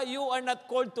 Diba? You are not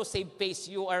called to save face.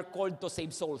 You are called to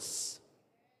save souls.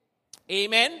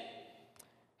 Amen?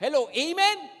 Hello,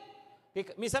 amen?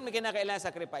 Minsan may kinakailangan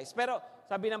sacrifice. Pero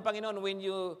sabi ng Panginoon,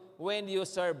 when you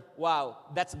serve, wow,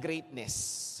 that's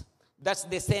greatness. That's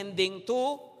descending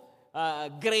to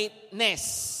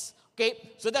greatness.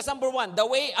 Okay? So that's number 1. The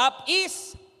way up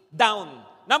is down.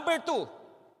 Number 2.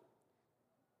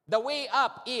 The way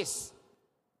up is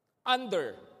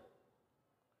under.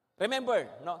 Remember,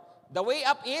 no? The way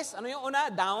up is, ano yung una?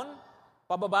 Down,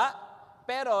 pababa.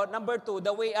 Pero number 2,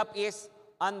 the way up is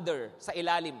under, sa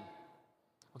ilalim.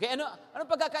 Okay, ano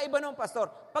pagkakaiba nun, Pastor?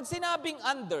 Pag sinabing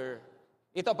under,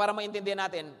 ito para maintindihan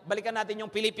natin, balikan natin yung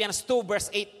Philippians 2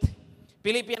 verse 8.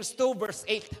 Philippians 2 verse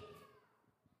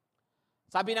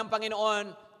 8. Sabi ng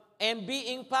Panginoon, and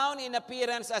being found in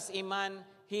appearance as a man,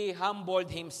 He humbled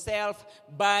Himself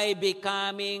by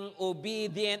becoming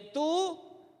obedient to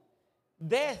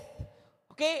death.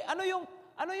 Okay,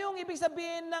 ano yung ibig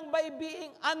sabihin ng by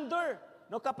being under?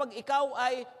 No, kapag ikaw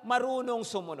ay marunong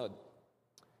sumunod.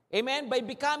 Amen? By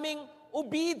becoming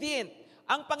obedient.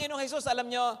 Ang Panginoong Hesus, alam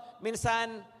nyo,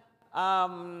 minsan,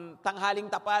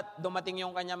 tanghaling tapat, dumating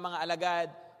yung kanyang mga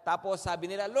alagad. Tapos sabi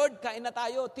nila, Lord, kain na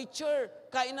tayo. Teacher,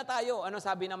 kain na tayo. Ano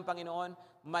sabi ng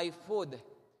Panginoon? My food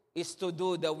is to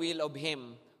do the will of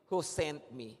Him who sent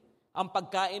me. Ang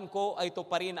pagkain ko ay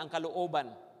tuparin ang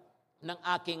kalooban ng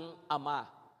aking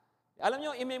Ama. Alam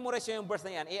nyo, i-memorize nyo yung verse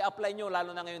na yan. I-apply nyo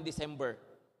lalo na ngayong December.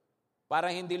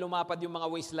 Para hindi lumapad yung mga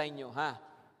waistline nyo, ha?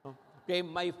 Okay,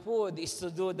 my food is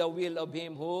to do the will of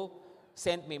Him who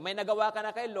sent me. May nagawa ka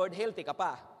na kay Lord, healthy ka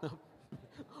pa.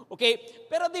 Okay,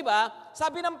 pero di ba,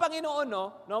 sabi ng Panginoon,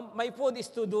 no, my food is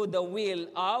to do the will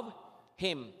of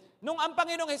Him. Nung ang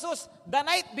Panginoong Hesus, the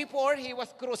night before He was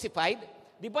crucified,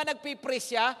 di ba nagpipray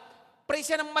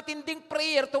siya ng matinding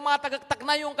prayer, tumatagaktak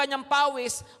na yung kanyang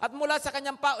pawis, at mula sa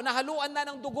kanyang nahaluan na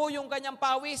ng dugo yung kanyang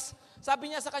pawis.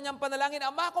 sabi niya sa kanyang panalangin,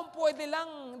 Ama, kung pwede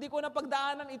lang, hindi ko na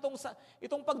pagdaanan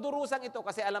itong pagdurusang ito.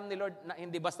 Kasi alam ni Lord na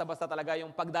hindi basta-basta talaga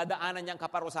yung pagdadaanan niyang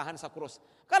kaparusahan sa krus.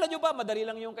 Kala niyo ba, madali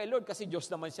lang yung kay Lord kasi Diyos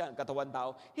naman siya, katawan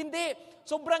tao? Hindi,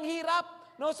 sobrang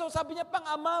hirap. No? So sabi niya pang,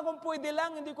 Ama, kung pwede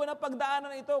lang, hindi ko na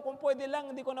pagdaanan ito. Kung pwede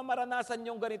lang, hindi ko na maranasan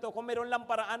yung ganito. Kung meron lang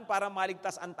paraan para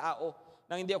maligtas ang tao,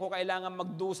 nang hindi ako kailangan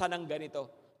magdusa ng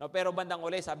ganito. No? Pero bandang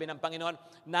uli, sabi ng Panginoon,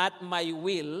 not my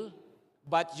will,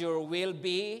 but your will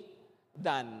be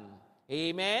done.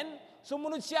 Amen?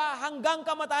 Sumunod siya hanggang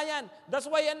kamatayan. That's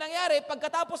why yan nangyari.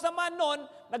 Pagkatapos naman nun,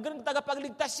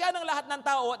 tagapagligtas siya ng lahat ng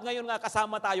tao at ngayon nga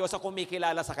kasama tayo sa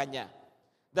kumikilala sa Kanya.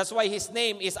 That's why His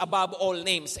name is above all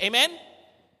names. Amen?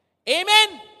 Amen?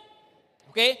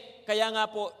 Okay? Kaya nga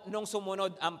po, nung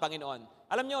sumunod ang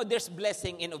Panginoon, alam nyo, there's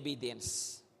blessing in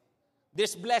obedience.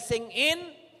 There's blessing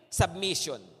in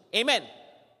submission. Amen?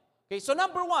 Okay, so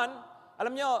number 1,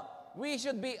 alam nyo, we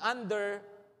should be under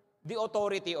the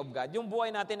authority of God. Yung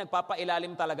buhay natin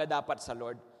nagpapailalim talaga dapat sa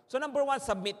Lord. So number 1,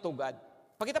 submit to God.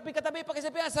 Pakitabi,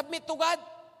 pakisabihan, submit to God.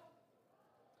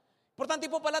 Importante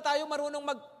po pala tayo marunong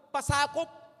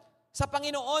magpasakop sa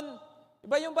Panginoon.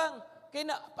 Diba yung bang,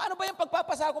 paano ba yung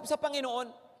pagpapasakop sa Panginoon?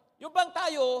 Yung bang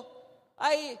tayo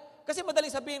ay, kasi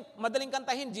madaling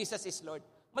kantahin, Jesus is Lord.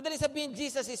 Madaling sabihin,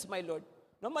 Jesus is my Lord.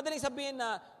 No, madaling sabihin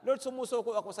na, Lord,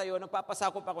 sumusuko ako sa iyo,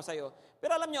 nagpapasakop ako sa iyo.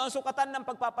 Pero alam niyo, ang sukatan ng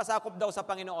pagpapasakop daw sa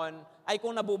Panginoon ay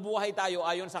kung nabubuhay tayo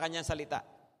ayon sa Kanyang salita.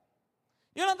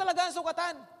 Yun ang talaga ang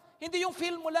sukatan. Hindi yung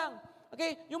feel mo lang.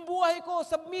 Okay? Yung buhay ko,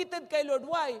 submitted kay Lord.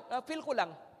 Why? Feel ko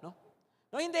lang. No,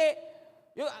 hindi.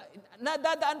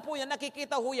 Nadadaan po yan,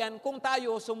 nakikita ho yan kung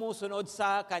tayo sumusunod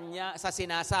sa Kanya, sa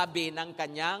sinasabi ng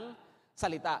Kanyang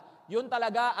salita. Yun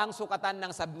talaga ang sukatan ng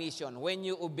submission. When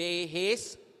you obey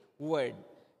His word.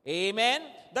 Amen?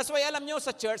 That's why alam nyo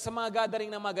sa church, sa mga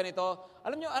gathering ng mga ganito,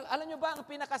 alam nyo ba ang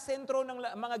pinakasentro ng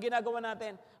mga ginagawa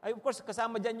natin? Ay, of course,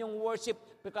 kasama dyan yung worship,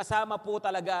 kasama po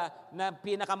talaga na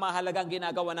pinakamahalagang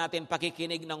ginagawa natin,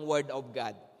 pakikinig ng Word of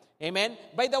God. Amen?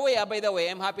 By the way,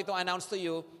 I'm happy to announce to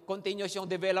you, continuous yung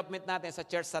development natin sa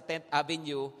church sa 10th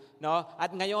Avenue. No?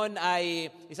 At ngayon ay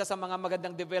isa sa mga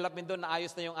magandang development doon,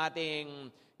 naayos na yung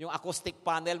yung acoustic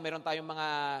panel, meron tayong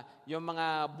yung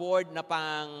mga board na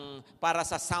para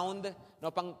sa sound, no,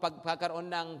 pagkakaroon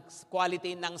ng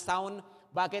quality ng sound.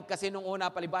 Bakit? Kasi nung una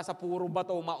palibasa puro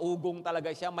bato, maugong talaga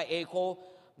siya, may echo,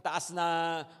 taas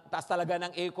talaga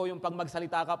ng echo yung pag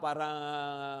magsalita ka,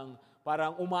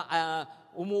 parang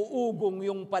umuugong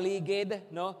yung paligid,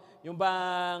 no? Yung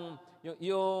bang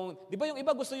di ba yung iba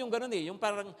gusto yung ganoon yung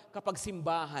parang kapag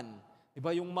simbahan, di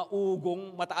ba yung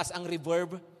maugong, mataas ang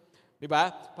reverb. Di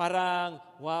ba? Parang,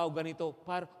 wow, ganito.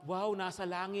 Wow, nasa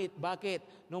langit.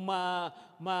 Bakit? No,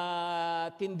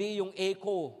 matindi yung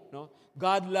echo. No?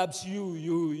 God loves you.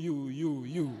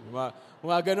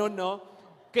 Mga ganun, no?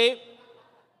 Okay?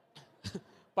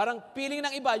 Parang feeling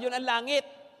ng iba, yun ang langit.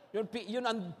 Yun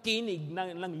ang tinig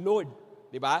ng Lord.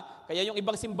 Di ba? Kaya yung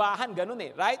ibang simbahan, ganun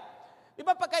right? Di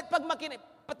ba?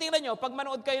 Patingnan nyo, pag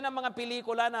manood kayo ng mga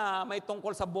pelikula na may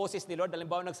tungkol sa boses ni Lord,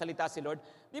 halimbawa nagsalita si Lord,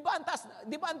 di ba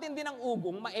ang tindi ng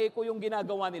ugong, ma-echo yung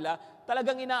ginagawa nila,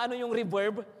 talagang inaano yung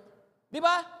reverb? Di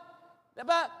ba? Di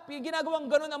ba?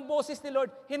 Ginagawang ganun ang boses ni Lord.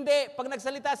 Hindi, pag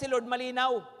nagsalita si Lord,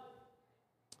 malinaw.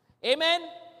 Amen?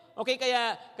 Okay,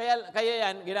 kaya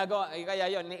yan, kaya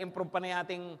yon, ni-improve pa na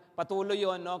nating patuloy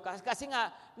yon, no? Kasi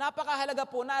nga, napakahalaga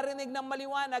po, narinig ng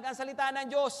maliwanag ang salita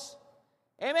ng Diyos.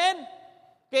 Amen?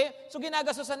 Okay? So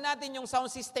ginagastusan natin yung sound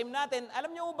system natin.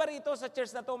 Alam niyo ba rito sa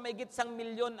church na to, may higit 1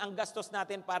 milyon ang gastos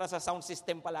natin para sa sound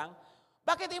system pa lang?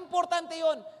 Bakit importante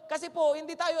yon? Kasi po,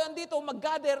 hindi tayo andito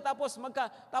mag-gather tapos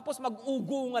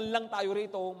mag-ugungan lang tayo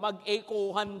rito,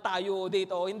 mag-echohan tayo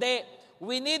dito. Hindi.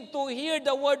 We need to hear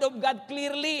the Word of God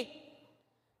clearly.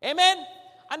 Amen?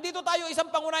 Andito tayo, isang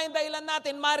pangunahing dahilan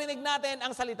natin, marinig natin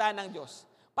ang salita ng Diyos.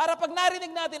 Para pag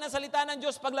narinig natin ang salita ng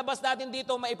Diyos, paglabas natin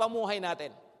dito, maipamuhay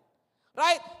natin.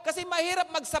 Right? Kasi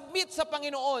mahirap mag-submit sa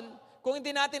Panginoon kung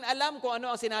hindi natin alam kung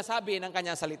ano ang sinasabi ng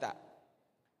Kanyang salita.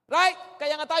 Right?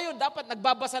 Kaya nga tayo dapat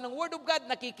nagbabasa ng Word of God,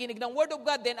 nakikinig ng Word of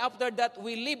God, then after that,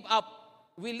 we live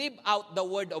out the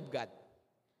Word of God.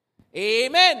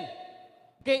 Amen!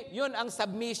 Okay, yun ang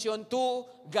submission to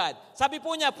God. Sabi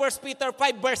po niya, 1 Peter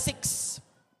 5 verse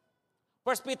 6.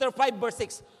 1 Peter 5 verse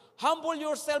 6. Humble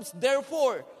yourselves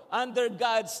therefore under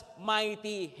God's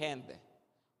mighty hand.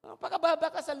 Pagkababa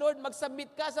ka sa Lord,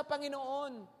 mag-submit ka sa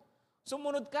Panginoon.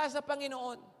 Sumunod ka sa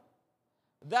Panginoon.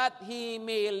 That He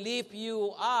may lift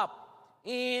you up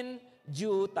in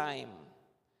due time.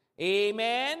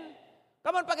 Amen?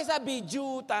 Come on, pakisabi,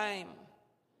 due time.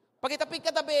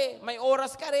 Pagkitabi, may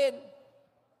oras ka rin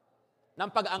ng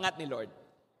pag-angat ni Lord.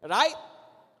 Right?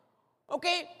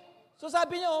 Okay? So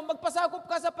sabi niya, magpasakop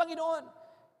ka sa Panginoon.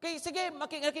 Okay, sige,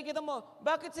 nakikita mo,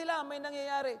 bakit sila may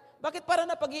nangyayari? Bakit para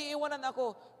na pag-iiwanan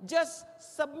ako? Just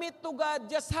submit to God.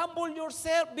 Just humble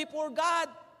yourself before God.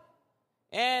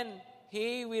 And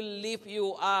He will lift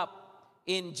you up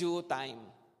in due time.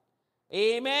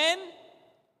 Amen?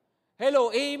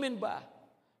 Hello, amen ba?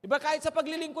 Diba kahit sa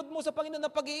paglilingkod mo sa Panginoon na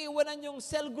pag-iiwanan yung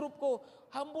cell group ko,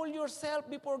 humble yourself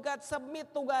before God, submit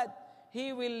to God.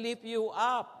 He will lift you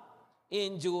up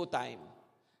in due time.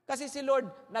 Kasi si Lord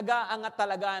nag-aangat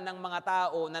talaga ng mga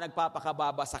tao na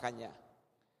nagpapakababa sa Kanya.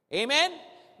 Amen?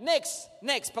 Next,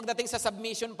 pagdating sa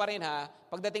submission pa rin ha,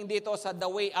 pagdating dito sa the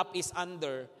way up is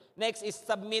under, next is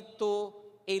submit to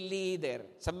a leader.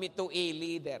 Submit to a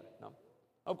leader. No?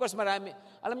 Of course, marami.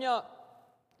 Alam nyo,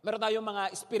 meron tayong mga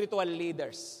spiritual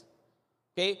leaders.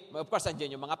 Okay? Of course,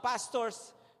 andyan yung mga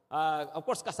pastors. Of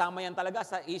course, kasama yan talaga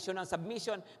sa issue ng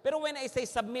submission. Pero when I say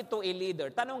submit to a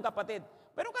leader, tanong kapatid,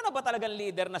 meron ka na ba talagang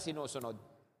leader na sinusunod?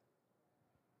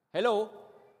 Hello?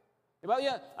 Diba?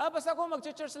 Basta ako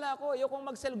mag-church lang ako. Ayokong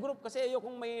mag-cell group kasi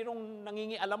ayokong mayroong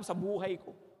nangingialam sa buhay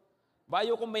ko. Diba?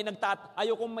 Ayokong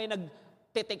may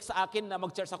nag-text sa akin na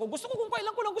mag-church ako. Gusto ko kung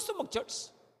kailan ko lang gusto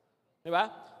mag-church. Diba?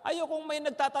 Ayokong may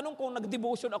nagtatanong kung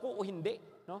nag-devotion ako o hindi.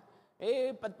 No?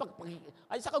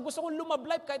 Saka gusto kong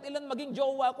lumablife kahit ilan maging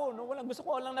jowa ko. No? Gusto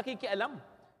ko walang nakikialam.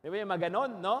 Diba yung mga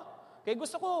ganon, no? Kaya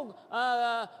gusto ko,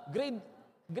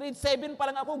 grade 7 pa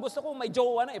lang ako, gusto ko may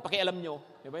jowa na, pakialam nyo.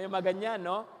 Diba yung mga ganyan,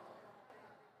 no?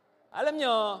 Alam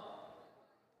nyo,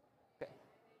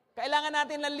 kailangan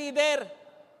natin ng leader.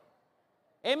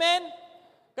 Amen?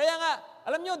 Kaya nga,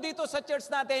 alam nyo, dito sa church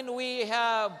natin, we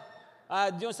have,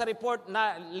 yung sa report,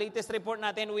 latest report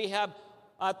natin, we have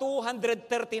 239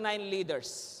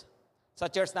 leaders sa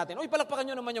church natin. Uy, palakpakan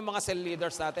nyo naman yung mga cell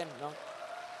leaders natin, no?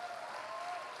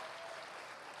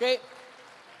 Okay?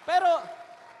 Pero,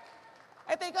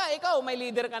 teka, ikaw, may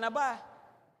leader ka na ba?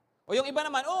 O yung iba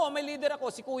naman, may leader ako,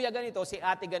 si kuya ganito, si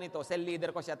ate ganito, cell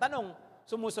leader ko siya. Tanong,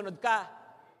 sumusunod ka?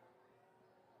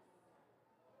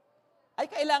 Ay,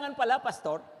 kailangan pala,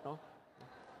 pastor, no?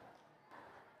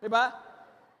 Diba?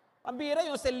 Ang bira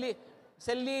yung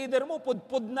cell leader mo,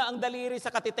 pudpud na ang daliri sa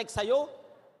katitek sa'yo.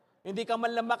 Hindi ka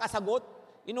man lang makasagot.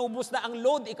 Inubos na ang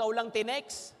load, ikaw lang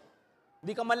tinext.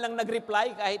 Hindi ka man lang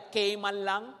nag-reply kahit K man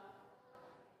lang.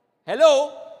 Hello?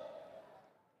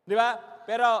 Di ba?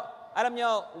 Pero, alam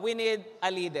nyo, we need a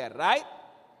leader, right?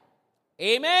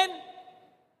 Amen?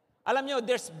 Alam nyo,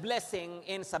 there's blessing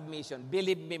in submission.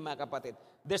 Believe me, mga kapatid.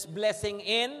 There's blessing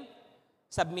in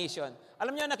submission.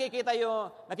 Alam nyo,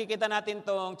 nakikita natin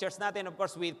tong church natin. Of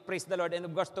course, we praise the Lord and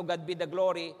of course, to God be the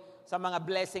glory sa mga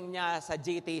blessing niya sa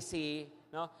GTC.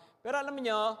 No? Pero alam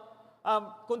nyo,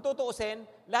 kung tutuusin,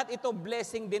 lahat ito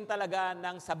blessing din talaga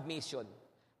ng submission.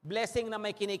 Blessing na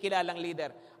may kinikilalang leader.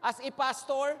 As a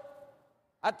pastor,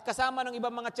 at kasama ng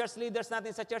ibang mga church leaders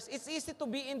natin sa church, it's easy to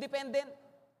be independent.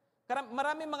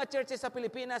 Maraming mga churches sa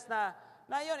Pilipinas na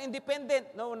yun,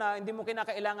 independent, no, na hindi mo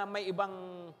kinakailangan may ibang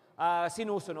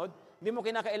sinusunod, hindi mo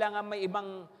kinakailangan may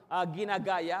ibang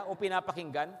ginagaya o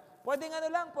pinapakinggan.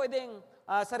 Pwedeng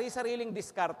sari-sariling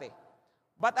diskarte.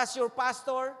 But as your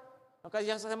pastor, kasi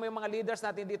sa mga leaders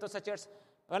natin dito sa church,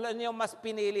 alam niyo, mas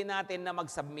pinili natin na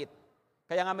mag-submit.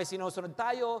 Kaya nga may sinusunod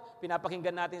tayo,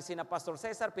 pinapakinggan natin sina Pastor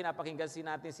Cesar, pinapakinggan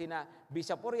natin sina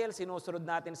Bishop Uriel, sinusunod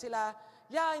natin sila.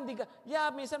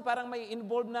 Minsan parang may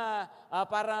involved na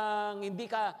parang hindi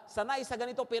ka sanay sa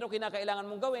ganito pero kinakailangan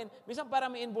mong gawin. Minsan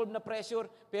parang may involved na pressure,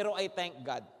 pero I thank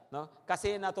God. No?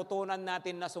 Kasi natutunan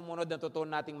natin na sumunod,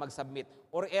 natutunan nating mag-submit.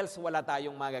 Or else wala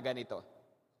tayong magaganito.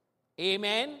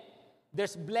 Amen?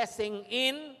 There's blessing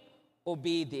in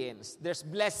obedience. There's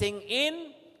blessing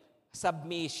in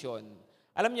submission.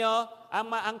 Alam nyo,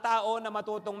 ang tao na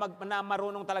na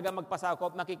marunong talaga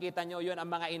magpasakop, makikita nyo yun ang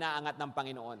mga inaangat ng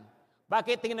Panginoon.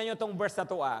 Bakit? Tingnan nyo itong verse na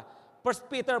to. 1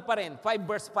 Peter pa rin, 5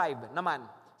 verse 5 naman.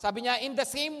 Sabi niya, in the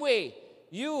same way,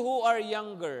 you who are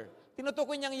younger.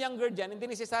 Tinutukoy niyang younger dyan,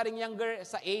 hindi necessaryong younger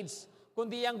sa age,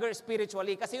 kundi younger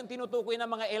spiritually. Kasi yung tinutukoy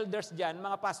ng mga elders dyan,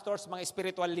 mga pastors, mga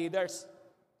spiritual leaders.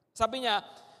 Sabi niya,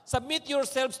 submit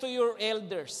yourselves to your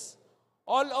elders.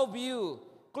 All of you,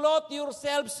 clothe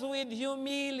yourselves with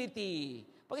humility.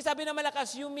 Pag sabi na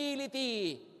malakas,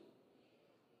 humility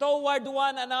toward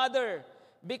one another.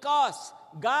 Because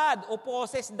God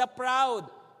opposes the proud,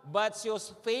 but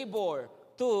shows favor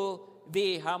to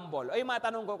the humble. Ay,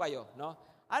 matanong ko kayo, no?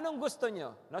 Anong gusto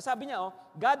nyo? No, sabi niya,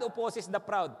 God opposes the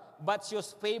proud, but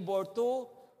shows favor to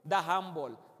the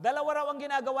humble. Dalawa raw ang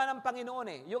ginagawa ng Panginoon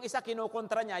eh. Yung isa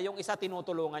kinukontra niya, yung isa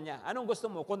tinutulungan niya. Anong gusto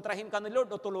mo? Kontrahin ka ni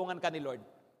Lord o tulungan ka ni Lord?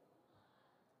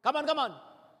 Come on.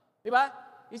 Di ba?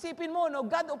 Isipin mo, no?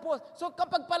 God oppose. So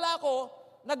kapag pala ako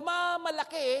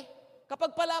nagmamalaki,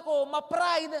 kapag pala ako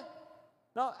ma-pride,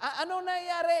 no? Ano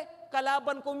nangyayari?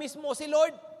 Kalaban ko mismo si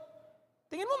Lord.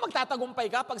 Tingin mo magtatagumpay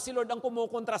ka pag si Lord ang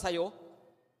kumukontra sa'yo?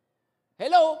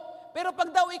 Hello? Pero pag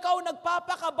daw ikaw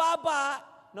nagpapakababa,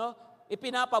 no?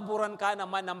 Ipinapaboran ka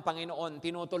naman ng Panginoon,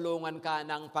 tinutulungan ka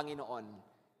ng Panginoon.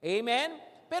 Amen?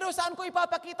 Pero saan ko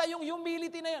ipapakita yung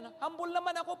humility na yan? Humble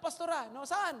naman ako, pastora. No?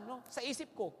 Saan? No? Sa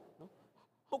isip ko. No?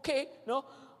 Okay? No?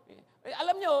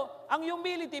 Alam nyo, ang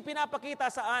humility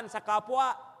pinapakita saan? Sa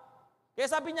kapwa. Kaya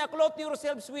sabi niya, clothe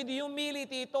yourselves with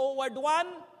humility toward one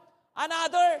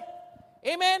another.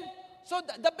 Amen? So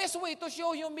the best way to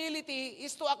show humility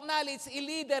is to acknowledge a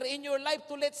leader in your life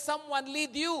to let someone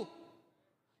lead you.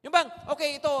 Yung bang,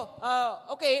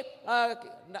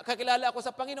 kakilala ako sa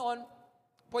Panginoon,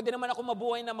 pwede naman ako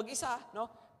mabuhay na mag-isa, no?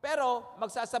 Pero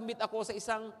magsasubmit ako sa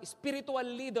isang spiritual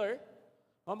leader,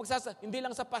 no? Hindi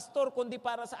lang sa pastor, kundi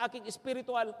para sa aking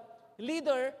spiritual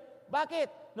leader.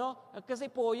 Bakit? No? Kasi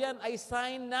po yan ay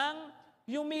sign ng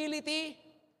humility.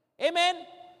 Amen?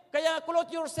 Kaya clothe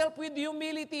yourself with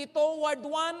humility toward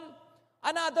one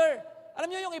another. Alam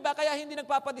niyo yung iba, kaya hindi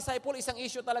nagpapadisciple, isang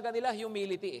issue talaga nila,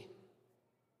 humility.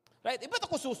 Right? Ba't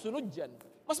ako susunod dyan?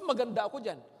 Mas maganda ako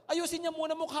dyan. Ayusin niya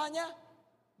muna mukha niya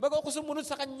bago ako sumunod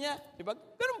sa kanya. Diba?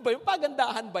 Ganun ba yung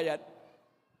pagandahan ba yan?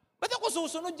 Ba't ako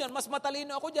susunod dyan? Mas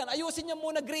matalino ako dyan. Ayusin niya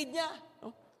muna grade niya. No?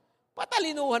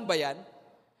 Patalinuhan ba yan?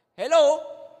 Hello?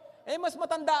 Mas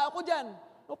matanda ako dyan.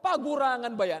 No,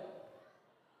 pagurangan ba yan?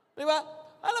 Diba?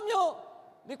 Alam nyo,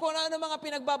 di ko na ano mga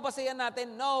pinagbabasayan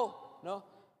natin. No.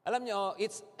 Alam nyo,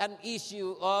 it's an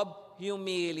issue of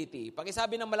humility.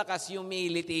 Pakisabi ng malakas,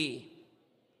 humility.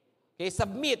 Okay,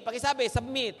 submit. Pakisabi,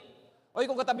 submit. Oy,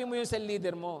 kung katabi mo yung cell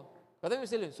leader mo. Katabi mo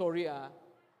yung cell leader, sorry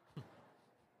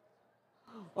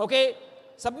Okay,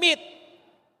 submit.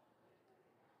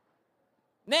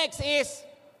 Next is,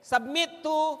 submit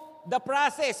to the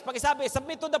process. Pakisabi,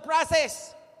 submit to the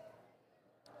process.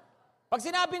 Pag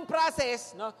sinabing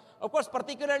process, no, of course,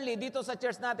 particularly dito sa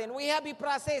church natin, we have a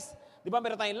process. Di ba,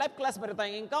 meron tayong life class, meron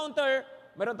tayong encounter,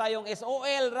 meron tayong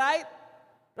SOL, right?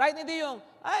 Right? Hindi yung,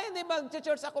 hindi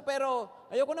mag-church ako pero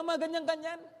ayoko na mga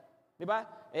ganyan-ganyan. Di ba?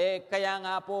 Kaya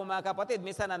nga po mga kapatid,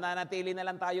 minsan nananatili na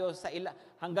lang tayo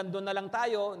hanggang doon na lang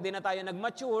tayo, hindi na tayo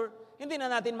nag-mature, hindi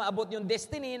na natin maabot yung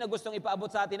destiny na gustong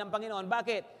ipaabot sa atin ng Panginoon.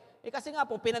 Bakit? Kasi nga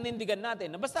po, pinanindigan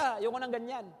natin. Basta, ayoko nang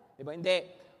ganyan. Di ba?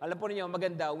 Hindi. Alam po ninyo,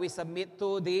 maganda, we submit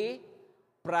to the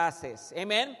process.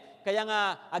 Amen? Kaya nga,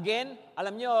 again,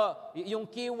 alam nyo, yung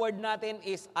keyword natin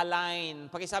is align.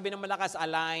 Pakisabi ng malakas,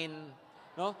 align.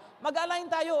 No? Mag-align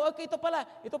tayo. Okay, ito pala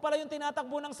yung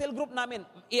tinatakbo ng cell group namin.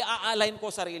 I-align ko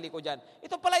sarili ko dyan.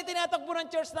 Ito pala yung tinatakbo ng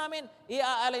church namin.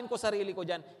 I-align ko sarili ko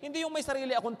dyan. Hindi yung may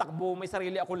sarili akong takbo, may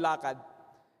sarili akong lakad.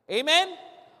 Amen?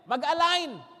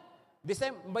 Mag-align.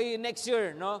 By next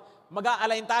year, no?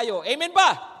 Mag-align tayo. Amen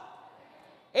ba?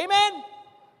 Amen?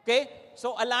 Okay?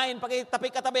 So, align.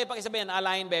 Katabi, pakisabihin,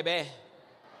 align, bebe.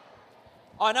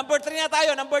 Number 3 na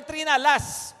tayo. Number 3 na,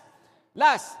 last.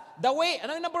 The way,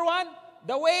 ano yung number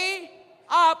 1? The way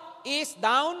up is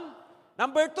down.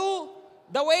 Number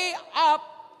 2, the way up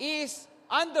is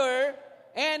under.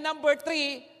 And number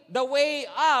 3, the way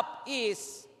up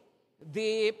is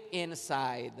deep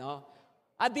inside. No?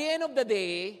 At the end of the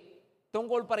day,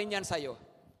 tungkol pa rin yan sa'yo.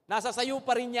 Nasa sayo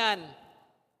pa rin yan.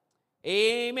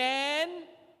 Amen?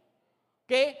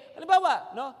 Okay?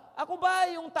 Halimbawa, no? Ako ba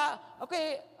yung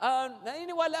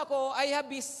naniniwala ako, I have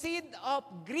a seed of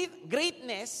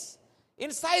greatness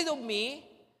inside of me.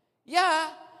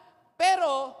 Yeah,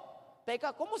 pero,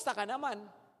 teka, kumusta ka naman?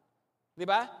 Di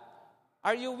ba?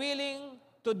 Are you willing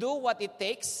to do what it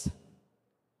takes?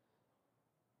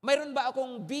 Mayroon ba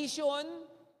akong vision?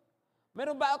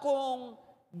 Mayroon ba akong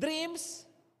dreams?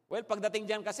 Well, pagdating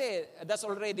dyan kasi, that's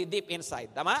already deep inside.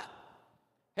 Tama?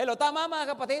 Hello, tama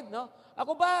mga kapatid, no?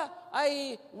 Ako ba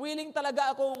ay willing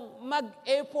talaga akong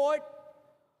mag-effort?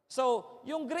 So,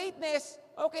 yung greatness,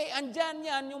 okay, andyan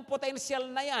yan, yung potential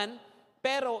na yan,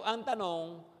 pero ang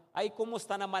tanong ay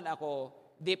kumusta naman ako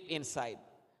deep inside?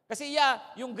 Kasi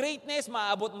yung greatness,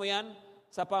 maaabot mo yan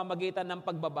sa pamagitan ng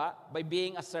pagbaba, by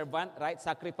being a servant, right?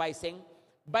 Sacrificing,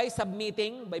 by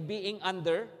submitting, by being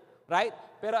under, right?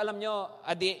 Pero alam nyo,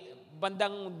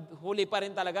 bandang huli pa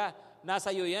rin talaga,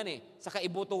 nasa iyo yan sa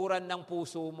kaibuturan ng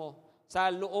puso mo, sa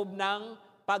loob ng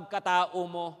pagkatao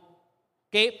mo.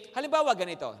 Okay? Halimbawa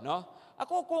ganito, no?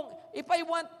 If I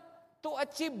want to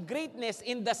achieve greatness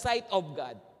in the sight of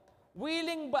God,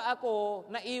 willing ba ako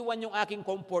na iwan yung aking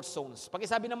comfort zones?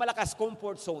 Pakisabi ng malakas,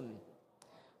 comfort zone.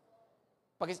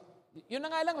 Yun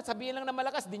na nga lang, sabihin lang na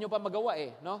malakas, di nyo pa magawa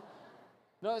no?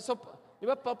 No? So, Di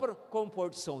ba?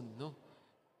 Comfort zone, no?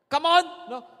 Come on,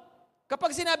 no?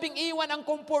 Kapag sinabing iwan ang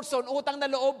comfort zone, utang na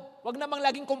loob, wag namang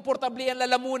laging komportable ang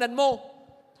lalamunan mo.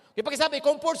 Kapag sabi,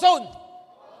 comfort zone.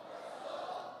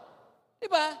 Di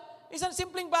ba? Isang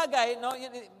simpleng bagay, no?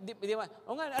 Di ba?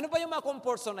 O nga, ano ba yung mga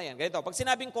comfort zone na yan? Ganito, pag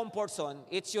sinabing comfort zone,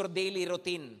 it's your daily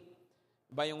routine.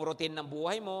 Diba yung routine ng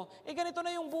buhay mo? Ganito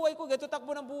na yung buhay ko, ganito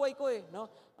takbo ng buhay ko eh.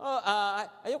 No?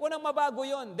 Ayoko nang mabago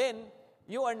yon. Then,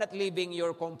 you are not living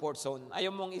your comfort zone.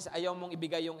 Ayaw mong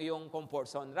ibigay yung iyong comfort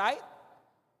zone. Right?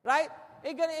 Right?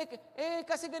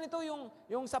 Kasi ganito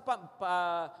yung sa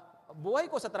buhay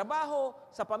ko, sa trabaho,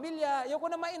 sa pamilya, ayoko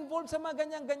na ma-involve sa mga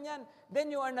ganyan-ganyan. Then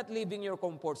you are not living your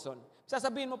comfort zone.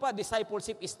 Sasabihin mo pa,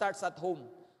 discipleship starts at home.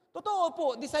 Totoo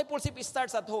po, discipleship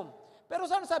starts at home. Pero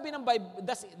saan sabi ng Bible,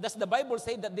 does the Bible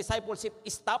say that discipleship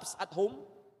stops at home?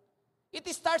 It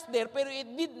starts there, pero it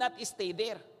did not stay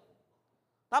there.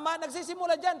 Tama,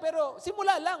 nagsisimula dyan, pero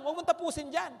simula lang, huwag mong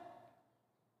tapusin dyan.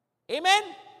 Amen?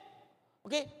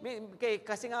 Okay,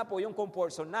 kasi nga po, yung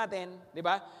comfort zone natin, di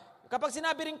ba? Kapag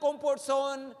sinabi rin comfort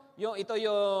zone, ito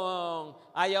yung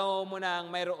ayaw mo nang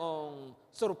mayroong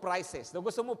surprises.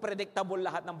 Gusto mo predictable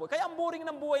lahat ng buhay. Kaya ang boring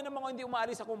ng buhay ng mga hindi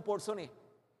umaalis sa comfort zone eh.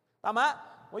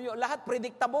 Tama? Lahat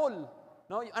predictable,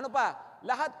 no? Ano pa?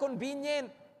 Lahat convenient,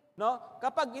 no?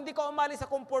 Kapag hindi ka umalis sa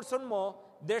comfort zone mo,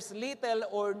 there's little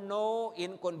or no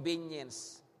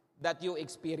inconvenience that you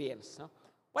experience, no?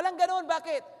 Walang ganoon,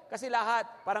 bakit? Kasi lahat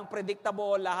parang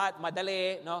predictable, lahat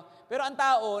madali, no? Pero ang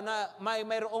tao na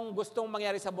mayroong gustong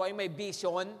mangyari sa buhay, may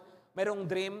vision, mayroong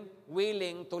dream,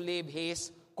 willing to leave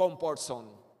his comfort zone.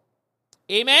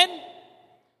 Amen?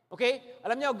 Okay?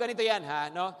 Alam niyo, ganito 'yan, ha,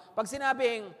 no? Pag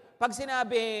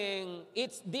sinabing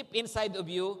it's deep inside of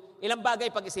you, ilang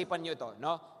bagay pag-isipan nyo ito,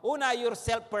 no? Una, your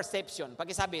self-perception. Pag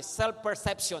isabi,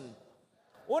 self-perception.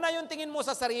 Una, yung tingin mo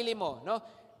sa sarili mo, no?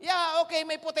 Yeah, okay,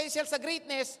 may potential sa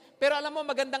greatness, pero alam mo,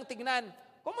 magandang tignan.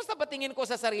 Kumusta ba tingin ko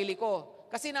sa sarili ko?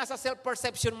 Kasi nasa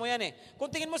self-perception mo yan eh. Kung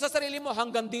tingin mo sa sarili mo,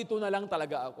 hanggang dito na lang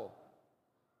talaga ako.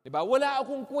 Diba? Wala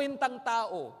akong kwentang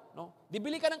tao, no?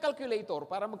 Bili ka ng calculator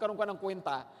para magkaroon ka ng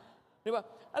kwenta. Diba?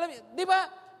 Alam niyo, diba?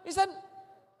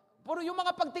 Puro yung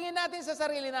mga pagtingin natin sa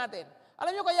sarili natin.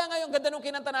 Alam nyo kaya ngayon, ganda nung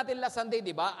kinanta natin last Sunday, di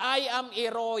ba? I am a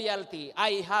royalty.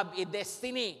 I have a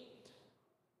destiny.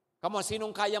 Come on, sinong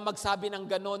kaya magsabi ng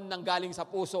ganon nang galing sa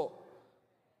puso?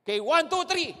 Okay, 1, 2,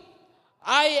 3.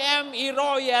 I am a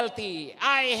royalty.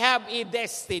 I have a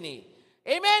destiny.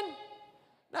 Amen?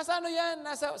 Nasa ano yan?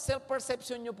 Nasa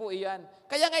self-perception nyo po iyan.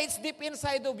 Kaya nga, it's deep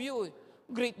inside of you.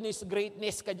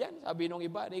 Greatness ka dyan. Sabi nung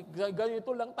iba,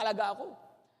 ganito lang talaga ako.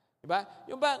 Diba?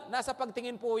 Yung ba, nasa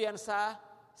pagtingin po yan sa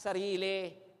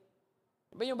sarili.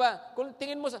 Diba yung ba, kung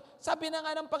tingin mo sabi na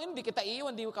nga ng Panginoon, hindi kita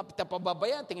iiwan, hindi kita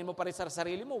pababayan, tingin mo pa rin sa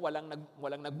sarili mo, walang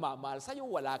nagmamahal sa'yo,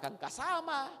 wala kang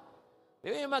kasama.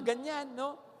 Diba yung mga ganyan,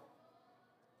 no?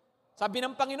 Sabi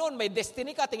ng Panginoon, may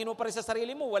destiny ka, tingin mo pa rin sa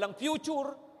sarili mo, walang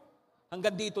future,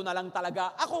 hanggang dito na lang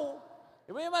talaga ako.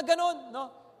 Diba yung mga ganon,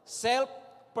 no?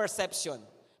 Self-perception.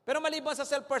 Pero maliban sa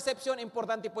self-perception,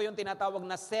 importante po yung tinatawag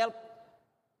na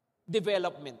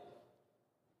self-development.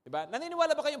 Diba?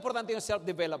 Naniniwala ba kayo importante yung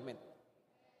self-development?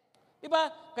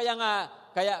 Diba?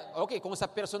 Kaya okay, kung sa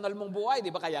personal mong buhay,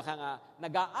 diba, kaya ka nga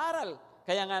nag-aaral,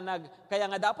 kaya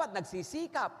nga dapat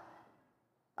nagsisikap.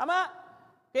 Tama?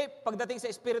 Okay, pagdating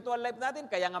sa spiritual life natin,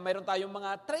 kaya nga mayroon tayong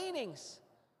mga trainings.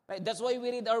 Right? That's why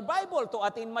we read our Bible to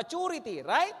attain maturity,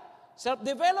 right?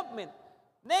 Self-development.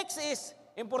 Next is,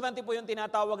 importante po yung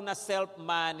tinatawag na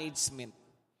self-management.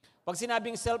 Pag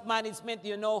sinabing self-management,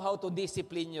 you know how to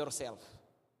discipline yourself.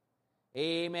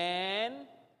 Amen?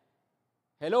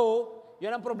 Hello?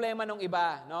 Yun ang problema ng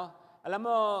iba, no? Alam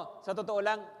mo, sa totoo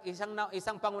lang,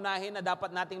 isang pangunahin na dapat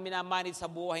nating minamanage sa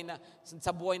buhay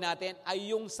natin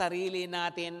ay yung sarili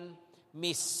natin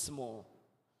mismo.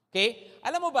 Okay?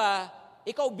 Alam mo ba,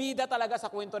 ikaw bida talaga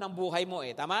sa kwento ng buhay mo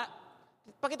eh, tama?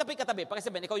 Pakitabi,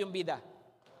 pakisabihin, ikaw yung bida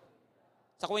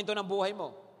sa kwento ng buhay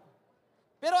mo.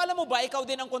 Pero alam mo ba, ikaw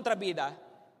din ang kontrabida?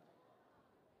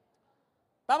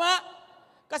 Tama?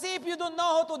 Kasi if you don't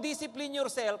know how to discipline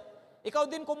yourself, ikaw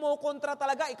din kumukontra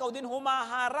talaga, ikaw din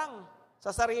humaharang sa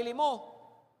sarili mo.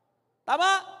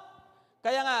 Tama?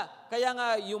 Kaya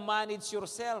nga you manage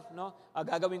yourself, no?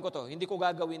 Gagawin ko to, hindi ko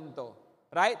gagawin to.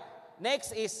 Right?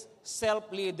 Next is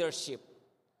self-leadership.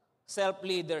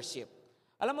 Self-leadership.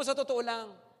 Alam mo, sa totoo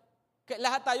lang,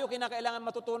 lahat tayo kinakailangan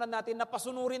matutunan natin na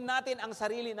pasunurin natin ang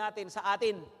sarili natin sa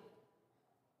atin.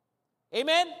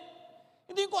 Amen?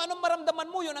 Hindi kung anong maramdaman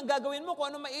mo, yun ang gagawin mo. Kung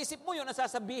anong maisip mo, yun ang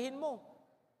sasabihin mo.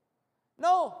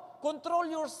 No,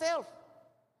 control yourself.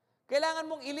 Kailangan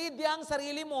mong i-lead ang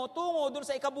sarili mo tungo dun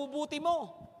sa ikabubuti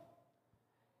mo.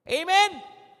 Amen?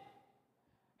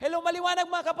 Hello, maliwanag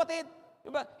mga kapatid.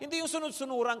 Diba? Hindi yung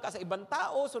sunod-sunuran ka sa ibang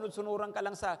tao, sunod-sunuran ka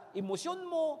lang sa emosyon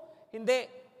mo. Hindi.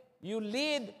 You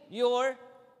lead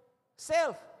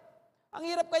yourself. Ang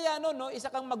hirap kaya no? Isa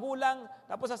kang magulang,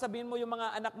 tapos sasabihin mo yung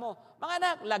mga anak mo, mga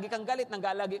anak, lagi kang galit,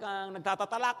 lagi kang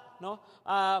nagtatatalak, no?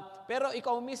 Pero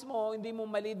ikaw mismo, hindi mo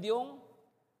malid yung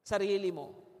sarili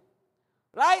mo.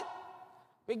 Right?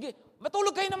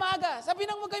 Matulog kayo na maaga. Sabi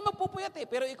nang huwag kayo magpupuyat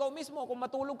Pero ikaw mismo, kung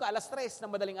matulog ka 3:00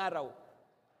 ng madaling araw,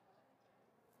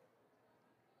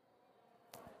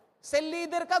 cell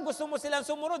leader ka, gusto mo silang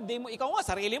sumunod, ikaw nga,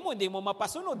 sarili mo, hindi mo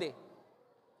mapasunod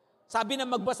Sabi na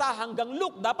magbasa hanggang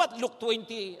Luke, dapat Luke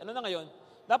 20, ano na ngayon?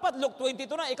 Dapat Luke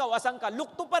 22 na, ikaw asan ka?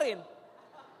 Luke 2 pa rin.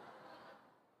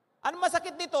 Ano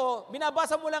masakit dito?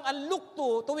 Binabasa mo lang ang Luke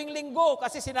 2 tuwing linggo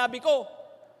kasi sinabi ko.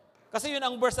 Kasi yun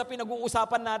ang verse na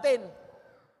pinag-uusapan natin.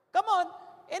 Come on.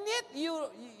 And yet,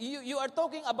 you are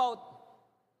talking about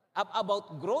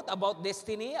growth, about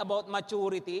destiny, about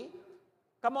maturity.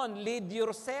 Come on, lead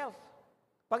yourself.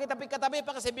 Pakitabi-katabi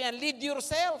pa kasi biyan, lead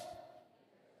yourself.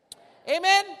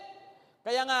 Amen?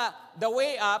 Kaya nga, the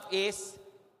way up is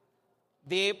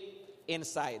deep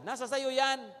inside. Nasa sayo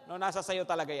yan. No, nasa sayo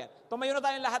talaga yan. Tumayo na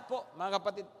tayong lahat po, mga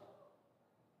kapatid.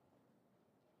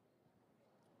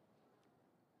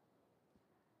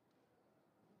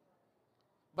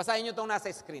 Basahin nyo itong nasa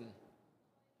screen.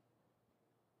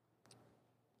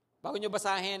 Bago nyo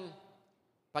basahin,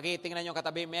 pakitingnan nyo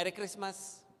katabi, Merry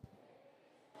Christmas.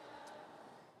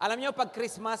 Alam nyo, pag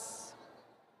Christmas,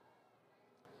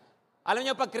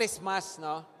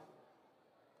 no?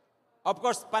 Of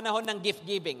course, panahon ng gift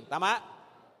giving. Tama?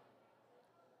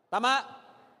 Tama?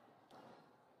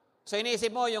 So,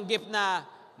 iniisip mo yung gift na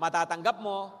matatanggap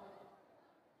mo.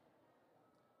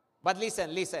 But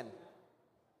listen.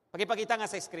 Pakipakita nga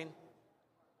sa screen.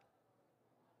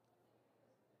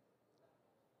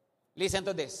 Listen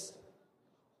to this.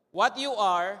 What you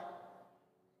are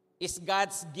is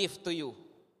God's gift to you.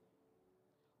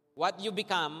 What you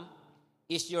become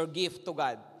is your gift to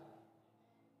God.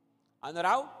 Ano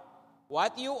raw?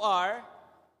 What you are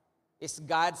is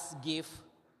God's gift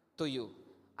to you.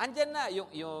 Andyan na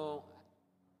yung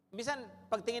minsan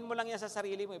pagtingin mo lang yan sa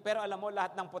sarili mo, pero alam mo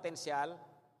lahat ng potensyal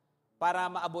para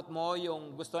maabot mo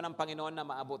yung gusto ng Panginoon na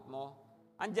maabot mo.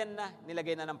 Andyan na,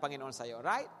 nilagay na ng Panginoon sa'yo.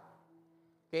 Right?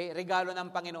 Okay, regalo ng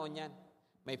Panginoon yan.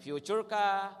 May future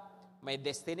ka, may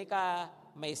destiny ka,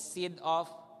 may seed of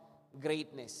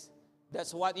greatness.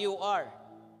 That's what you are.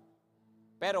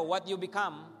 Pero what you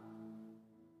become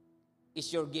is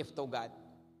your gift to God.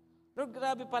 Lord,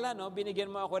 grabe pala, no?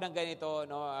 Binigyan mo ako ng ganito,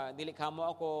 no? Nilikha mo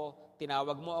ako,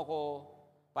 tinawag mo ako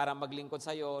para maglingkod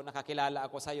sa'yo, nakakilala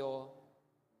ako sa'yo.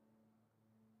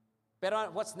 Pero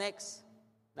what's next?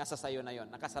 Nasa sa'yo na yon.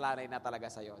 Nakasalalay na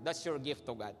talaga sa'yo. That's your gift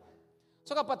to God.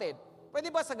 So kapatid, pwede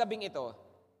ba sa gabing ito,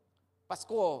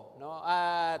 Pasko, no?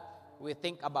 At we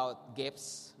think about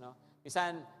gifts, no?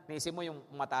 Minsan, naisip mo yung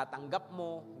matatanggap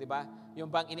mo, di ba? Yung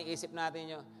bang iniisip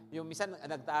natin yung minsan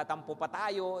nagtatampo pa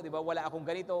tayo, di ba? Wala akong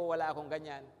ganito, wala akong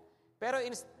ganyan. Pero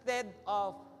instead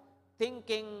of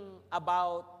thinking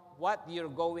about what you're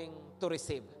going to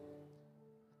receive,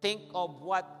 think of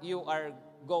what you are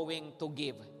going to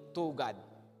give to God.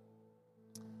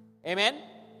 Amen?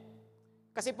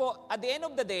 Kasi po, at the end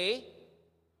of the day,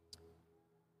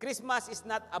 Christmas is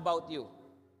not about you.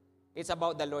 It's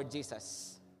about the Lord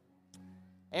Jesus.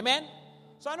 Amen?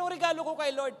 So anong regalo ko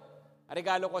kay Lord? Ang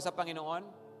regalo ko sa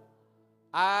Panginoon,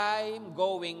 I'm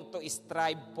going to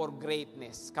strive for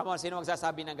greatness. Come on, sino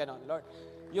magsasabi ng ganon? Lord,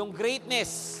 yung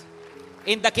greatness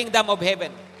in the kingdom of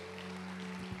heaven.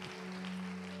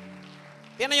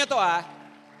 Tingnan nyo to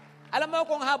Alam mo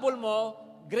kung habol mo,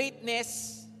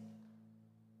 greatness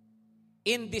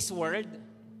in this world.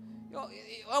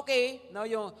 Okay, no,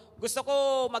 yung gusto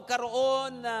ko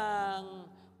magkaroon ng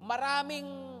maraming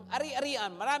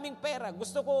ari-arian, maraming pera.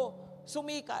 Gusto ko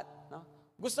sumikat,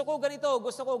 no? Gusto ko ganito,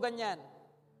 gusto ko ganyan.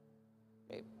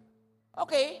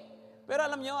 Okay, pero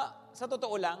alam nyo, sa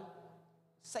totoo lang,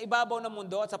 sa ibabaw ng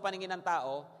mundo at sa paningin ng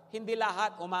tao, hindi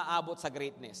lahat umaabot sa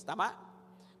greatness. Tama?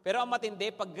 Pero ang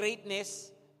matindi, pag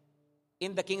greatness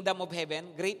in the kingdom of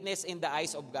heaven, greatness in the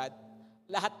eyes of God,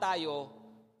 lahat tayo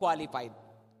qualified.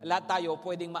 Lahat tayo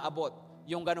pwedeng maabot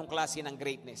yung ganong klase ng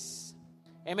greatness.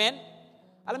 Amen?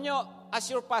 Alam nyo, as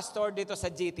your pastor dito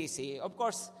sa GTC, of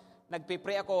course,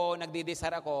 nagpipray ako,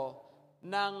 nagdidesire ako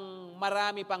ng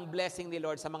marami pang blessing ni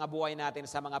Lord sa mga buhay natin,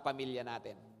 sa mga pamilya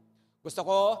natin. Gusto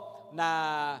ko na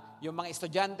yung mga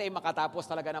estudyante makatapos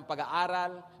talaga ng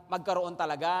pag-aaral, magkaroon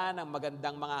talaga ng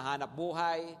magandang mga hanap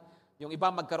buhay, yung iba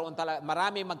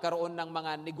marami magkaroon ng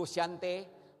mga negosyante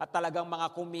at talagang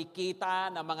mga kumikita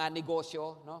na mga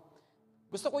negosyo, no?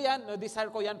 Gusto ko yan, no? Desire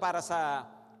ko yan para sa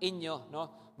inyo.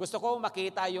 No? Gusto ko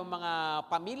makita yung mga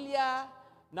pamilya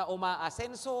na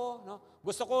umaasenso. No?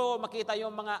 Gusto ko makita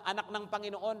yung mga anak ng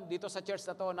Panginoon dito sa church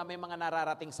na to na may mga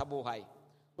nararating sa buhay.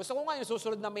 Gusto ko nga yung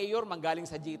susunod na mayor manggaling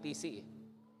sa GTC.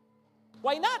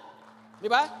 Why not?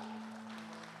 Di ba?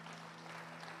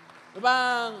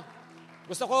 Diba,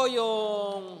 gusto ko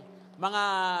yung mga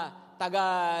taga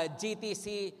GTC,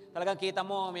 talagang kita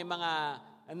mo may mga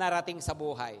narating sa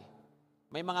buhay.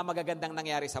 May mga magagandang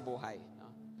nangyari sa buhay. No?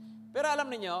 Pero alam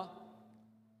niyo,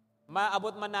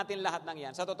 maabot man natin lahat ng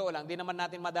yan. Sa totoo lang, di naman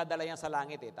natin madadala yan sa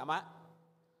langit. Tama?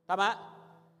 Tama?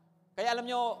 Kaya alam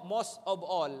niyo, most of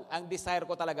all, ang desire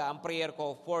ko talaga, ang prayer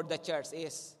ko for the church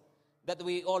is that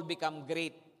we all become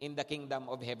great in the kingdom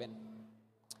of heaven.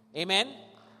 Amen?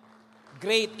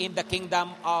 Great in the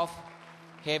kingdom of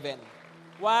heaven.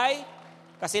 Why?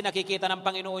 Kasi nakikita ng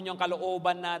Panginoon yung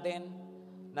kalooban natin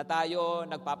na tayo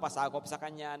nagpapasakop sa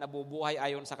Kanya, nabubuhay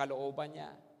ayon sa kalooban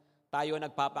Niya. Tayo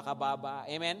nagpapakababa.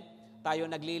 Amen? Tayo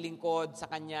naglilingkod sa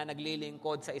Kanya,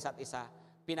 naglilingkod sa isa't isa.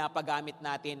 Pinapagamit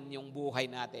natin yung buhay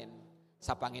natin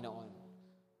sa Panginoon.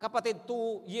 Kapatid,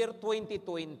 year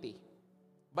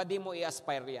 2020, ba di mo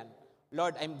i-aspire yan?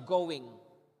 Lord, I'm going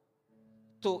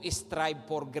to strive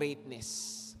for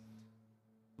greatness.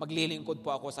 Maglilingkod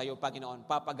po ako sa iyo, Panginoon.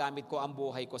 Papagamit ko ang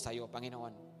buhay ko sa iyo, Panginoon.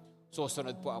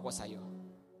 Susunod po ako sa iyo.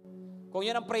 Kung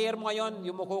yan ang prayer mo ngayon,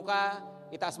 yumuko ka,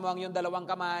 itaas mo ang iyong dalawang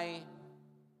kamay,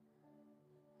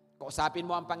 kausapin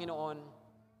mo ang Panginoon.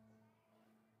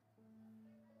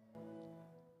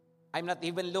 I'm not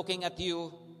even looking at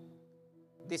you.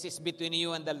 This is between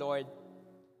you and the Lord.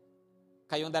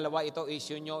 Kayong dalawa, ito,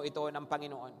 issue nyo, ito ng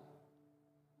Panginoon.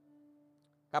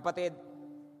 Kapatid,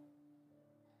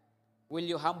 will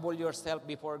you humble yourself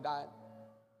before God?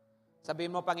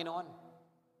 Sabihin mo, Panginoon,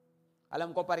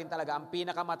 alam ko pa rin talaga, ang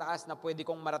pinakamataas na pwede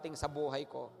kong marating sa buhay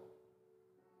ko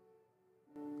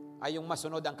ay yung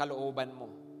masunod ang kalooban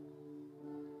mo.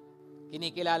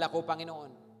 Kinikilala ko,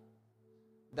 Panginoon,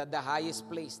 that the highest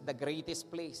place, the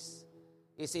greatest place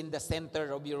is in the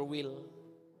center of your will.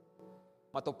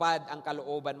 Matupad ang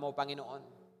kalooban mo, Panginoon,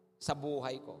 sa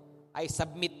buhay ko. I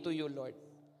submit to you, Lord.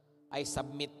 I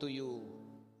submit to you.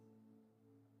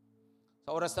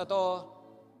 Sa oras na to,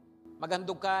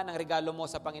 maghandog ka ng regalo mo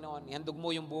sa Panginoon. Ihandog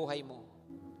mo yung buhay mo.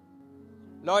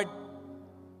 Lord,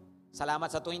 salamat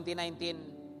sa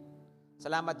 2019.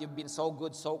 Salamat, you've been so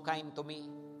good, so kind to me.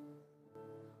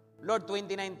 Lord,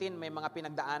 2019, may mga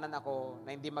pinagdaanan ako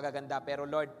na hindi magaganda. Pero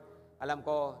Lord, alam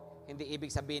ko, hindi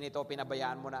ibig sabihin ito,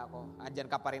 pinabayaan mo na ako.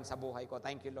 Andyan ka pa rin sa buhay ko.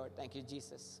 Thank you, Lord. Thank you,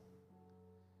 Jesus.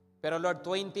 Pero Lord,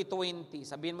 2020,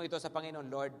 sabihin mo ito sa Panginoon,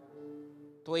 Lord,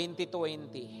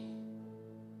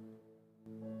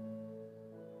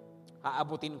 2020,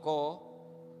 aabutin ko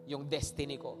yung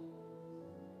destiny ko.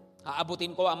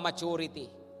 Aabutin ko ang maturity.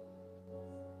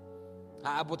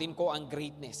 Aabutin ko ang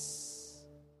greatness.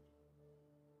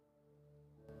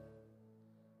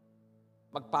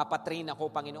 Magpapatrain ako,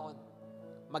 Panginoon.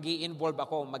 Mag-i-involve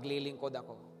ako, maglilingkod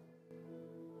ako.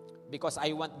 Because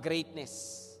I want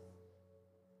greatness.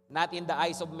 Not in the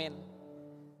eyes of men,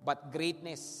 but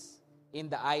greatness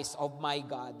in the eyes of my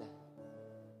God.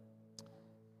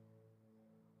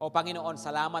 O Panginoon,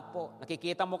 salamat po.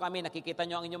 Nakikita mo kami, nakikita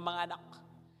nyo ang inyong mga anak.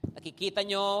 Nakikita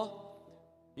nyo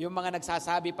yung mga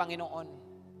nagsasabi, Panginoon,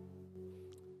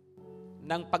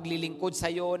 ng paglilingkod sa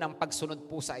iyo, ng pagsunod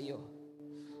po sa iyo.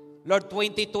 Lord,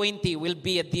 2020 will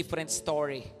be a different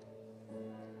story.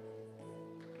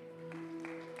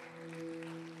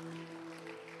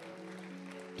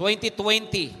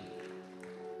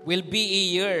 '2020 will be a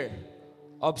year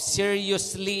of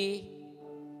seriously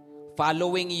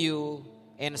following you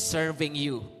and serving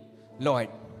you, Lord.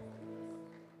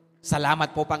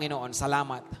 Salamat po, Panginoon.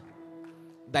 Salamat.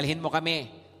 Dalhin mo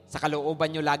kami sa kalooban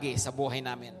nyo lagi sa buhay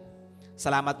namin.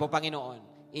 Salamat po,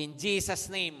 Panginoon. In Jesus'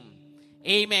 name,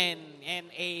 amen and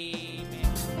amen.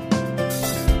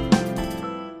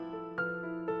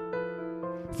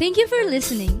 Thank you for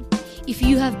listening. If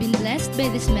you have been blessed by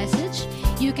this message,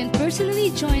 you can personally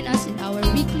join us in our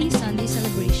weekly Sunday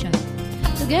celebration.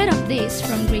 To get updates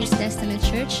from Grace Testament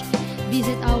Church,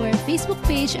 visit our Facebook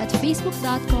page at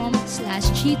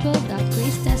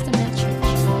facebook.com/g12.gracetestamentchurch.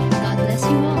 God bless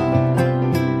you all.